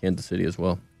behind Kansas City as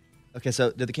well. Okay,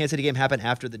 so did the Kansas City game happen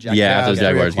after the Jaguars? Yeah, after the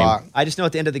Jaguars game. I just know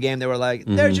at the end of the game they were like,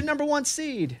 "There's your number 1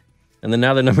 seed," and then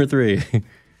now they're number 3.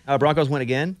 Broncos win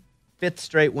again, 5th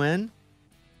straight win.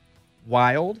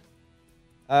 Wild.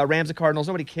 Rams and Cardinals.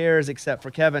 Nobody cares except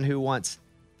for Kevin, who wants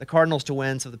the Cardinals to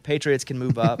win so the Patriots can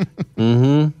move up.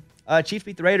 Chiefs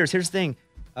beat the Raiders. Here's the thing: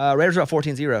 Raiders are up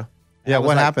 14-0. Yeah,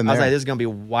 what happened there? I was like, this is going to be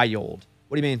wild.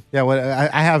 What do you mean? Yeah,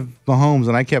 I have Mahomes,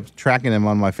 and I kept tracking him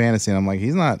on my fantasy, and I'm like,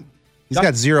 he's not He's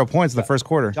got 0 points in the first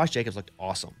quarter. Josh Jacobs looked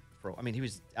awesome. He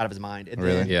was out of his mind. And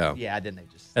Really? Then, Yeah. Yeah, then they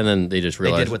just... And then they just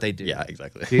realized. They did what they do. Yeah,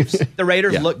 exactly. The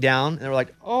Raiders Yeah. looked down, and they were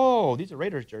like, oh, these are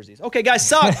Raiders jerseys. Okay, guys,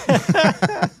 suck.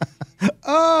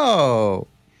 Oh.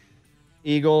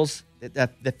 Eagles, the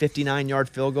 59-yard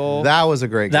field goal. That was a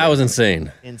great game. That was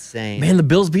insane. Insane. Man, the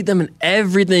Bills beat them in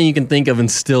everything you can think of and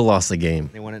still lost the game.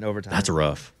 They won it in overtime. That's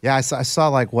rough. Yeah, I saw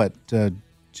like what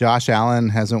Josh Allen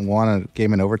hasn't won a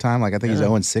game in overtime. Like I think he's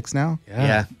 0-6 now.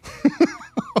 Yeah.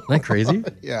 Isn't that crazy?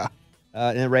 Yeah.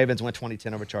 And the Ravens went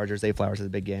 20-10 over Chargers. Zay Flowers had a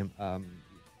big game.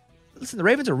 Listen, the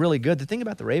Ravens are really good. The thing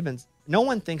about the Ravens, no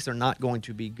one thinks they're not going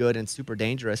to be good and super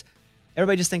dangerous.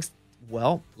 Everybody just thinks,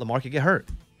 well, Lamar could get hurt.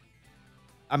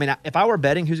 I mean, if I were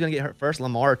betting who's going to get hurt first,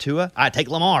 Lamar or Tua, I'd take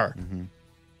Lamar. Mm-hmm.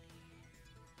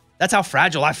 That's how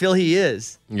fragile I feel he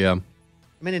is. Yeah.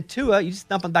 I mean, in Tua, you just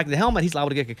thump him back of the helmet, he's liable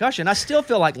to get concussion. I still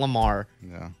feel like Lamar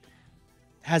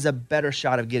has a better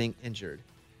shot of getting injured.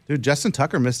 Dude, Justin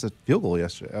Tucker missed a field goal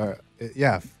yesterday.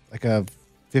 Like a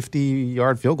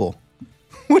 50-yard field goal,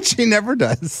 which he never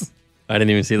does. I didn't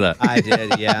even see that. I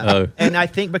did, yeah. Oh. And I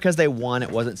think because they won,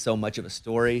 it wasn't so much of a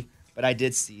story, but I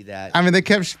did see that. I mean, they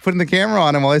kept putting the camera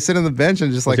on him while they sit on the bench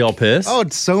and just Was like, he all pissed? Oh,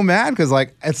 it's so mad because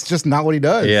like it's just not what he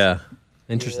does. Yeah.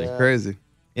 Interesting. Crazy.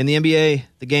 In the NBA,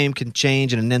 the game can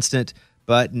change in an instant,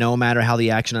 but no matter how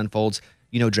the action unfolds,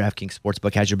 you know DraftKings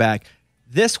Sportsbook has your back.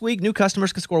 This week, new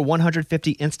customers can score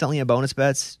 $150 instantly in bonus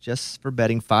bets just for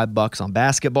betting $5 on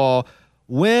basketball.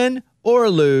 Win or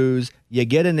lose, you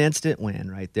get an instant win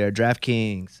right there.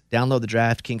 DraftKings. Download the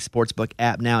DraftKings Sportsbook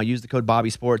app now. Use the code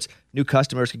BobbySports. New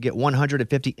customers can get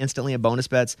 $150 instantly in bonus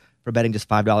bets for betting just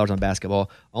 $5 on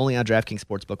basketball. Only on DraftKings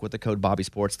Sportsbook with the code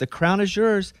BobbySports. The crown is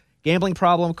yours. Gambling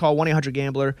problem? Call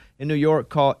 1-800-GAMBLER. In New York,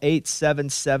 call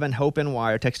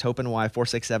 877-HOPE-NY or text HOPE-NY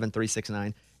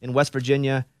 467-369. In West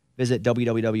Virginia, visit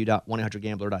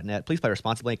www.1800gambler.net. Please play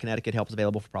responsibly. In Connecticut, help is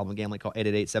available for problem gambling. Call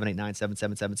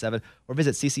 888-789-7777 or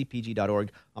visit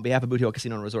ccpg.org. On behalf of Boot Hill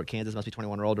Casino and Resort, Kansas, must be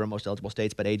 21 or older in most eligible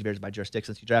states, but age varies by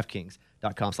jurisdiction. See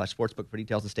DraftKings.com/sportsbook for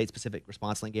details and state-specific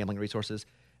responsible gambling resources.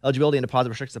 Eligibility and deposit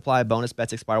restrictions apply. Bonus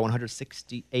bets expire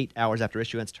 168 hours after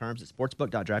issuance. Terms at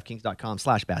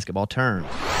sportsbook.draftkings.com/basketball terms.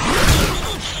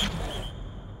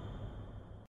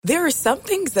 There are some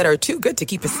things that are too good to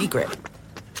keep a secret.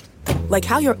 Like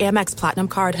how your Amex Platinum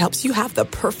card helps you have the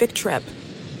perfect trip.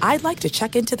 I'd like to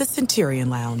check into the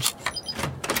Centurion Lounge.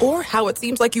 Or how it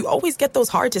seems like you always get those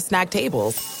hard-to-snag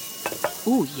tables.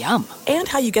 Ooh, yum. And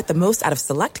how you get the most out of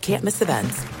select can't-miss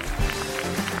events.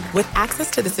 With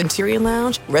access to the Centurion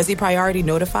Lounge, Resi Priority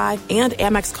Notify, and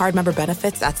Amex card member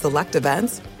benefits at select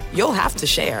events, you'll have to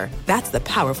share. That's the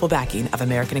powerful backing of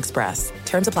American Express.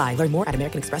 Terms apply. Learn more at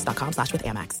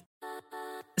americanexpress.com/withAmex.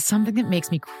 Something that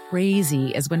makes me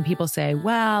crazy is when people say,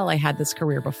 well, I had this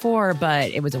career before,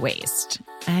 but it was a waste.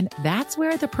 And that's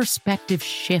where the perspective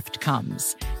shift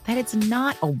comes. That it's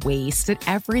not a waste, that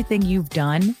everything you've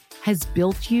done has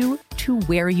built you to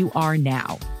where you are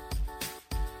now.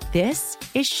 This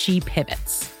is She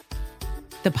Pivots,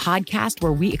 the podcast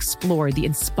where we explore the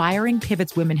inspiring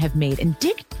pivots women have made and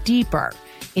dig deeper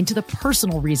into the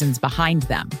personal reasons behind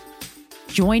them.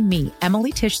 Join me,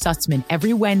 Emily Tish Sussman,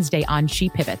 every Wednesday on She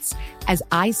Pivots as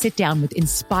I sit down with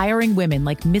inspiring women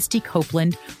like Misty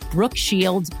Copeland, Brooke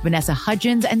Shields, Vanessa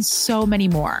Hudgens, and so many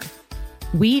more.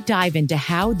 We dive into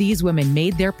how these women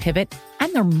made their pivot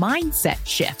and their mindset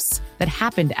shifts that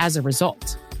happened as a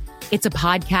result. It's a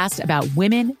podcast about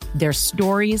women, their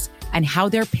stories, and how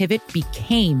their pivot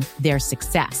became their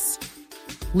success.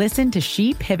 Listen to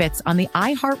She Pivots on the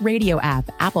iHeartRadio app,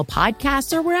 Apple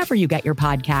Podcasts, or wherever you get your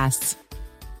podcasts.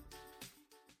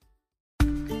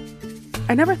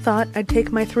 I never thought I'd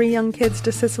take my 3 young kids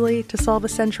to Sicily to solve a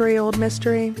century-old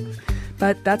mystery.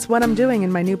 But that's what I'm doing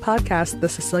in my new podcast, The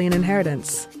Sicilian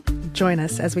Inheritance. Join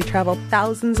us as we travel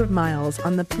thousands of miles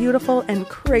on the beautiful and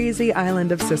crazy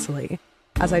island of Sicily,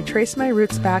 as I trace my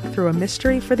roots back through a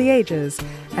mystery for the ages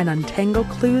and untangle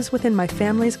clues within my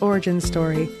family's origin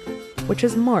story, which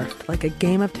has morphed like a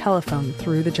game of telephone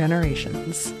through the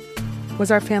generations. Was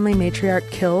our family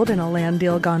matriarch killed in a land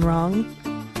deal gone wrong?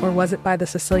 Or was it by the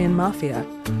Sicilian mafia?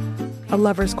 A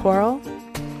lover's quarrel?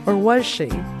 Or was she,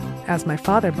 as my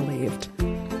father believed,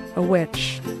 a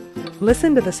witch?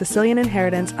 Listen to The Sicilian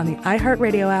Inheritance on the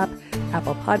iHeartRadio app,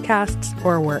 Apple Podcasts,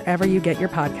 or wherever you get your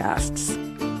podcasts.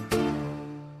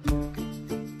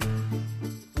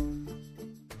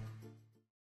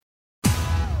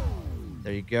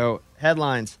 There you go.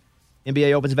 Headlines.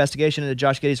 NBA opens investigation into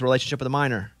Josh Giddey's relationship with a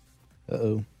minor.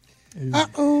 Uh-oh.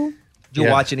 Did you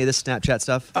watch any of this Snapchat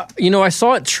stuff? I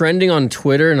saw it trending on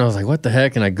Twitter, and I was like, what the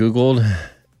heck? And I Googled,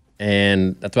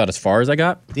 And that's about as far as I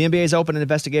got. The NBA's opened an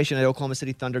investigation at Oklahoma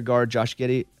City Thunder guard Josh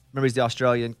Giddey. Remember, he's the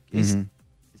Australian. He's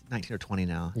 19 or 20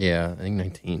 now. Yeah, I think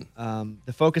 19.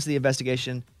 The focus of the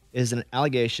investigation is an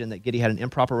allegation that Giddey had an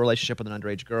improper relationship with an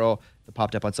underage girl that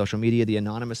popped up on social media. The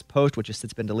anonymous post, which has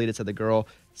since been deleted, said the girl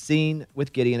seen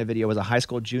with Giddey in a video was a high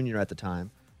school junior at the time.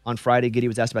 On Friday, Giddey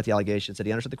was asked about the allegation, said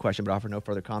he understood the question but offered no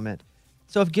further comment.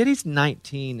 So if Giddey's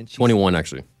 19 and she's 21,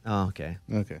 actually. Oh, okay.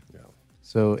 Okay. Yeah.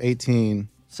 So 18.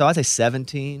 So I'd say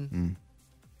 17.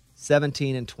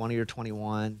 17 and 20 or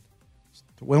 21.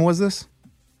 When was this?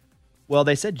 Well,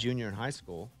 they said junior in high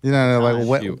school.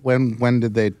 When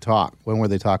did they talk? When were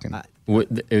they talking?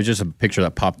 It was just a picture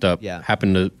that popped up. Yeah.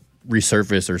 Happened to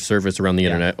resurface or surface around the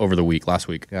internet over the last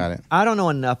week. Got it. I don't know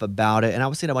enough about it, and I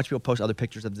was seeing a bunch of people post other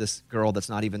pictures of this girl that's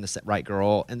not even the right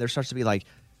girl, and there starts to be like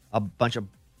a bunch of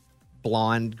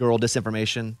blonde girl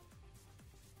disinformation.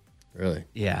 Really?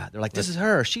 Yeah, they're like, this is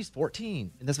her. She's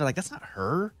 14, and this like, that's not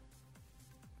her.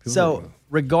 So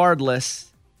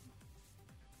regardless,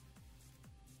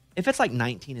 if it's like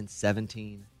 19 and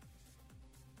 17.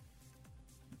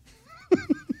 What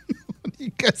are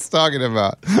you guys talking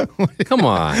about? Come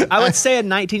on. I would say a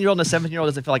 19-year-old and a 17-year-old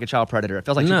doesn't feel like a child predator. It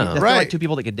feels like, like two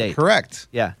people that could date. Correct.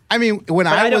 Yeah. I mean, but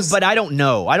I don't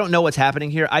know. I don't know what's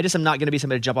happening here. I just am not going to be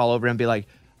somebody to jump all over and be like,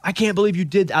 I can't believe you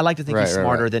did. I like to think he's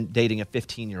smarter than dating a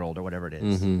 15-year-old or whatever it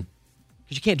is. Because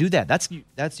you can't do that. That's you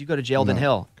go to jail than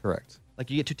hell. Correct. Like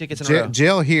you get 2 tickets in a row.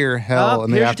 Jail here, hell in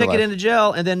the afterlife. Here's your ticket into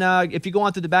jail, and then if you go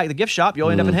on through the back of the gift shop,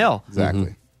 you'll end up in hell.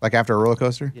 Exactly. Like after a roller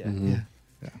coaster? Yeah.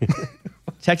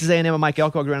 Texas A&M and Mike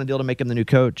Elko agree on a deal to make him the new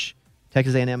coach.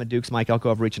 Texas A&M and Duke's Mike Elko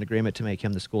have reached an agreement to make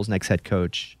him the school's next head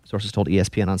coach. Sources told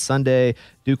ESPN on Sunday.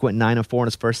 Duke went 9-4 in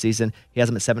his first season. He has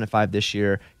him at 7-5 this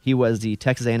year. He was the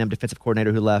Texas A&M defensive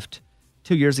coordinator who left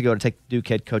 2 years ago to take the Duke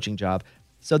head coaching job.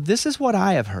 So this is what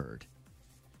I have heard.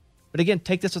 But again,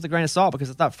 take this with a grain of salt because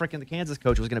it's not freaking the Kansas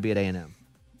coach was going to be at A&M.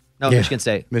 No, Michigan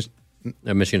State.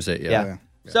 Michigan State, yeah.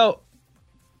 So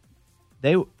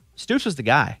Stoops was the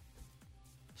guy.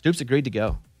 Stoops agreed to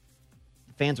go.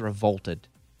 The fans revolted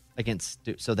against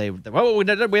Stoops. So we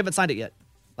haven't signed it yet.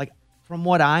 Like, from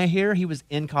what I hear, he was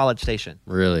in College Station.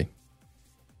 Really?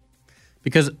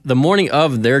 Because the morning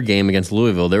of their game against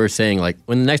Louisville, they were saying, like,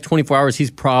 in the next 24 hours,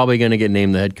 he's probably going to get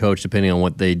named the head coach depending on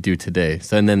what they do today.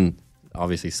 So, and then,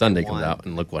 obviously, Sunday comes out,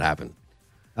 and look what happened.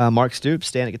 Mark Stoops,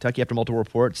 staying at Kentucky after multiple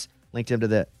reports, linked him to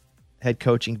the head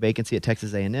coaching vacancy at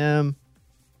Texas A&M.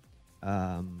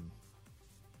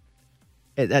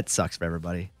 That sucks for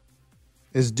everybody.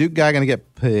 Is Duke guy going to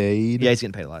get paid? Yeah, he's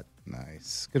getting paid a lot.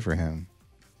 Nice. Good for him.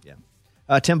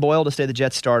 Yeah. Tim Boyle to stay the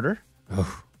Jets starter.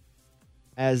 Oh.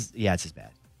 It's just bad.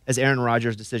 As Aaron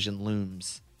Rodgers' decision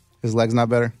looms. His leg's not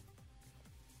better?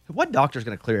 What doctor's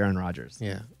going to clear Aaron Rodgers?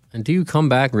 Yeah. And do you come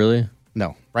back, really?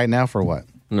 No. Right now for what?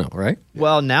 No, right?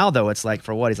 Well, now, though, it's like,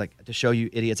 for what? He's like, to show you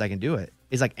idiots I can do it.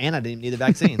 He's like, and I didn't even need the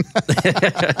vaccine.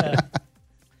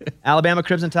 Alabama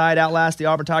Crimson Tide outlast the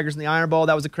Auburn Tigers in the Iron Bowl.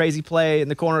 That was a crazy play in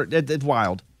the corner. It's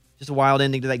wild. Just a wild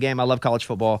ending to that game. I love college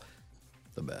football.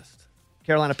 The best.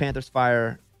 Carolina Panthers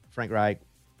fire Frank Reich.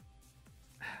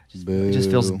 It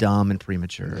just feels dumb and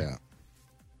premature. Yeah.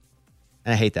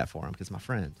 And I hate that for him because he's my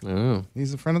friend. Oh.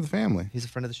 He's a friend of the family. He's a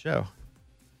friend of the show.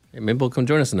 Hey, maybe we'll come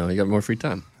join us now. You got more free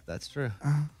time. That's true.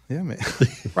 Yeah, man.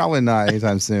 Probably not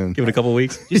anytime soon. Give it a couple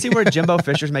weeks. Do you see where Jimbo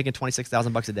Fisher's making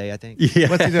 $26,000 a day, I think? Yeah.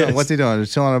 What's he doing?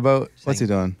 Just chilling on a boat? What's he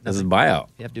doing? This is a buyout.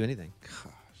 You have to do anything.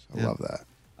 Gosh, I love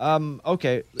that.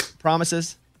 Okay.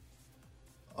 Promises.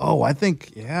 Oh, I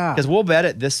think, yeah. Because we'll bet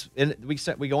it this.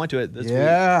 We go into it this week.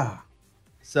 Yeah.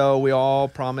 So we all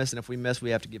promise, and if we miss, we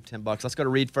have to give $10. Let's go to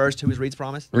Reed first. Who was Reed's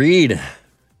promise? Reed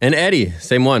and Eddie,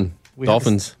 same one.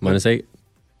 Dolphins -8.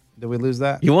 Did we lose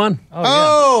that? You won.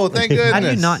 Oh, thank goodness. How do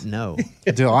you not know?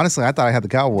 Dude, honestly, I thought I had the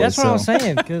Cowboys. That's what I was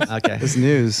saying. Okay. It's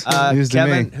news. News to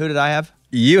Kevin, me. who did I have?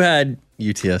 You had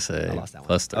UTSA. I lost that one.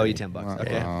 Plus 30. Oh, you $10.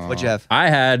 Okay. What'd you have? I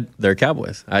had their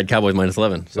Cowboys. I had Cowboys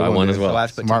 -11, so I won as well. So I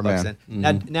have to put Smart $10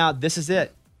 man. in. Now this is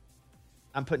it.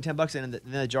 I'm putting $10 in, and then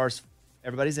the jars.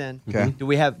 Everybody's in. Okay. Do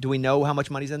we know how much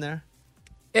money's in there?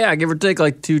 Yeah, give or take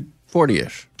like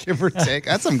 240-ish. Give or take.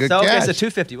 That's some good So cash. it's a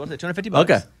 $250. We'll do $250.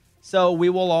 Okay. So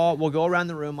we'll go around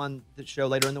the room on the show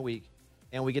later in the week,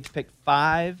 and we get to pick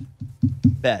 5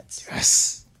 bets.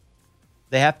 Yes.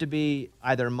 They have to be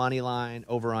either money line,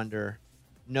 over under.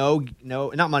 No,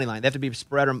 not money line. They have to be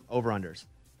spread or over unders.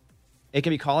 It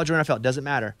can be college or NFL. It doesn't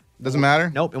matter. Doesn't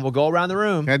matter? Nope. And we'll go around the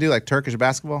room. Can I do like Turkish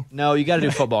basketball? No, you got to do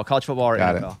football, college football or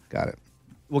NFL. Got it.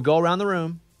 We'll go around the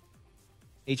room.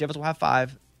 Each of us will have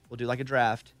 5. We'll do like a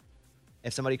draft.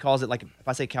 If somebody calls it, like if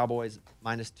I say Cowboys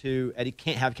 -2, Eddie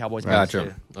can't have Cowboys -2.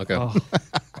 Gotcha. Okay.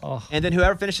 And then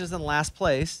whoever finishes in last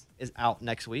place, is out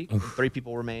next week. And 3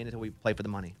 people remain until we play for the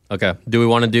money. Okay. Do we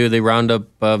want to do the roundup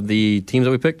of the teams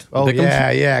that we picked? Oh,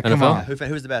 yeah. Come on.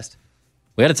 Who's the best?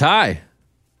 We had a tie.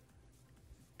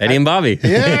 Eddie and Bobby.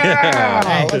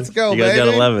 Yeah. Let's go, You guys baby.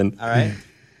 got 11. All right.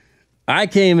 I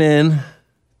came in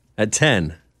at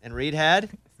 10. And Reed had?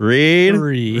 Reed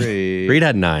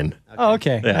had 9. Oh,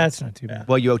 okay. Yeah. That's not too bad.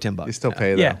 Well, you owe $10. You still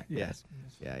pay, though. Yeah. Yes.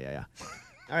 Yeah.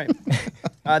 All right.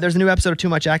 There's a new episode of Too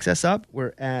Much Access up.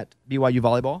 We're at BYU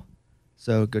Volleyball.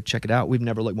 So go check it out. We've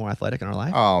never looked more athletic in our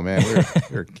life. Oh, man.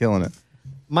 We're killing it.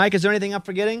 Mike, is there anything I'm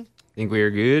forgetting? Think we are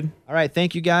good. All right.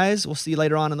 Thank you, guys. We'll see you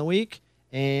later on in the week.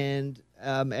 And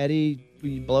Eddie, will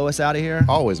you blow us out of here?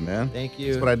 Always, man. Thank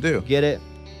you. That's what I do. Get it.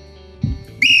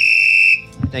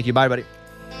 Thank you. Bye, buddy.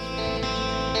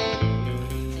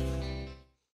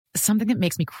 Something that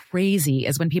makes me crazy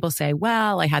is when people say,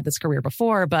 well, I had this career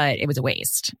before, but it was a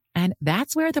waste. And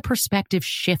that's where the perspective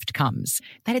shift comes,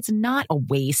 that it's not a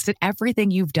waste, that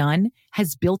everything you've done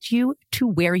has built you to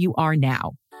where you are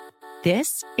now.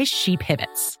 This is She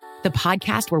Pivots, the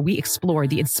podcast where we explore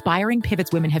the inspiring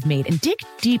pivots women have made and dig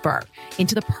deeper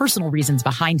into the personal reasons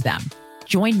behind them.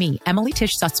 Join me, Emily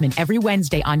Tish Sussman, every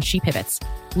Wednesday on She Pivots.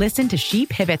 Listen to She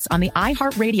Pivots on the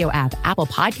iHeartRadio app, Apple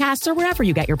Podcasts, or wherever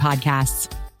you get your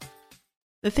podcasts.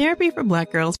 The Therapy for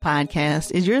Black Girls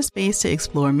podcast is your space to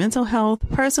explore mental health,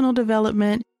 personal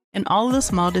development, and all of the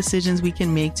small decisions we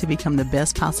can make to become the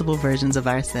best possible versions of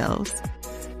ourselves.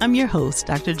 I'm your host,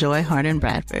 Dr. Joy Harden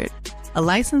Bradford, a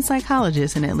licensed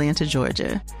psychologist in Atlanta,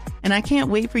 Georgia, and I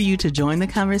can't wait for you to join the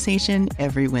conversation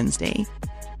every Wednesday.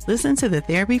 Listen to the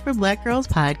Therapy for Black Girls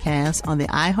podcast on the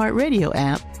iHeartRadio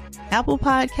app, Apple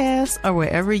Podcasts, or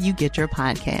wherever you get your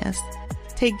podcasts.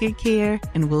 Take good care,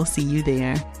 and we'll see you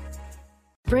there.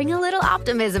 Bring a little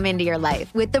optimism into your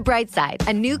life with The Bright Side,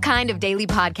 a new kind of daily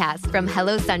podcast from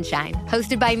Hello Sunshine,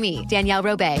 hosted by me, Danielle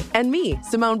Robay. And me,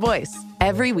 Simone Boyce.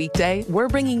 Every weekday, we're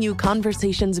bringing you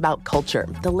conversations about culture,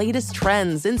 the latest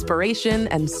trends, inspiration,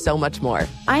 and so much more.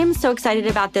 I am so excited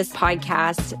about this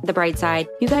podcast, The Bright Side.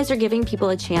 You guys are giving people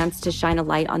a chance to shine a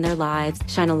light on their lives,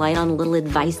 shine a light on a little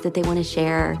advice that they want to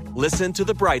share. Listen to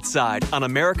The Bright Side on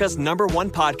America's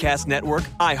 #1 podcast network,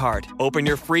 iHeart. Open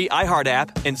your free iHeart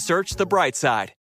app and search The Bright Side.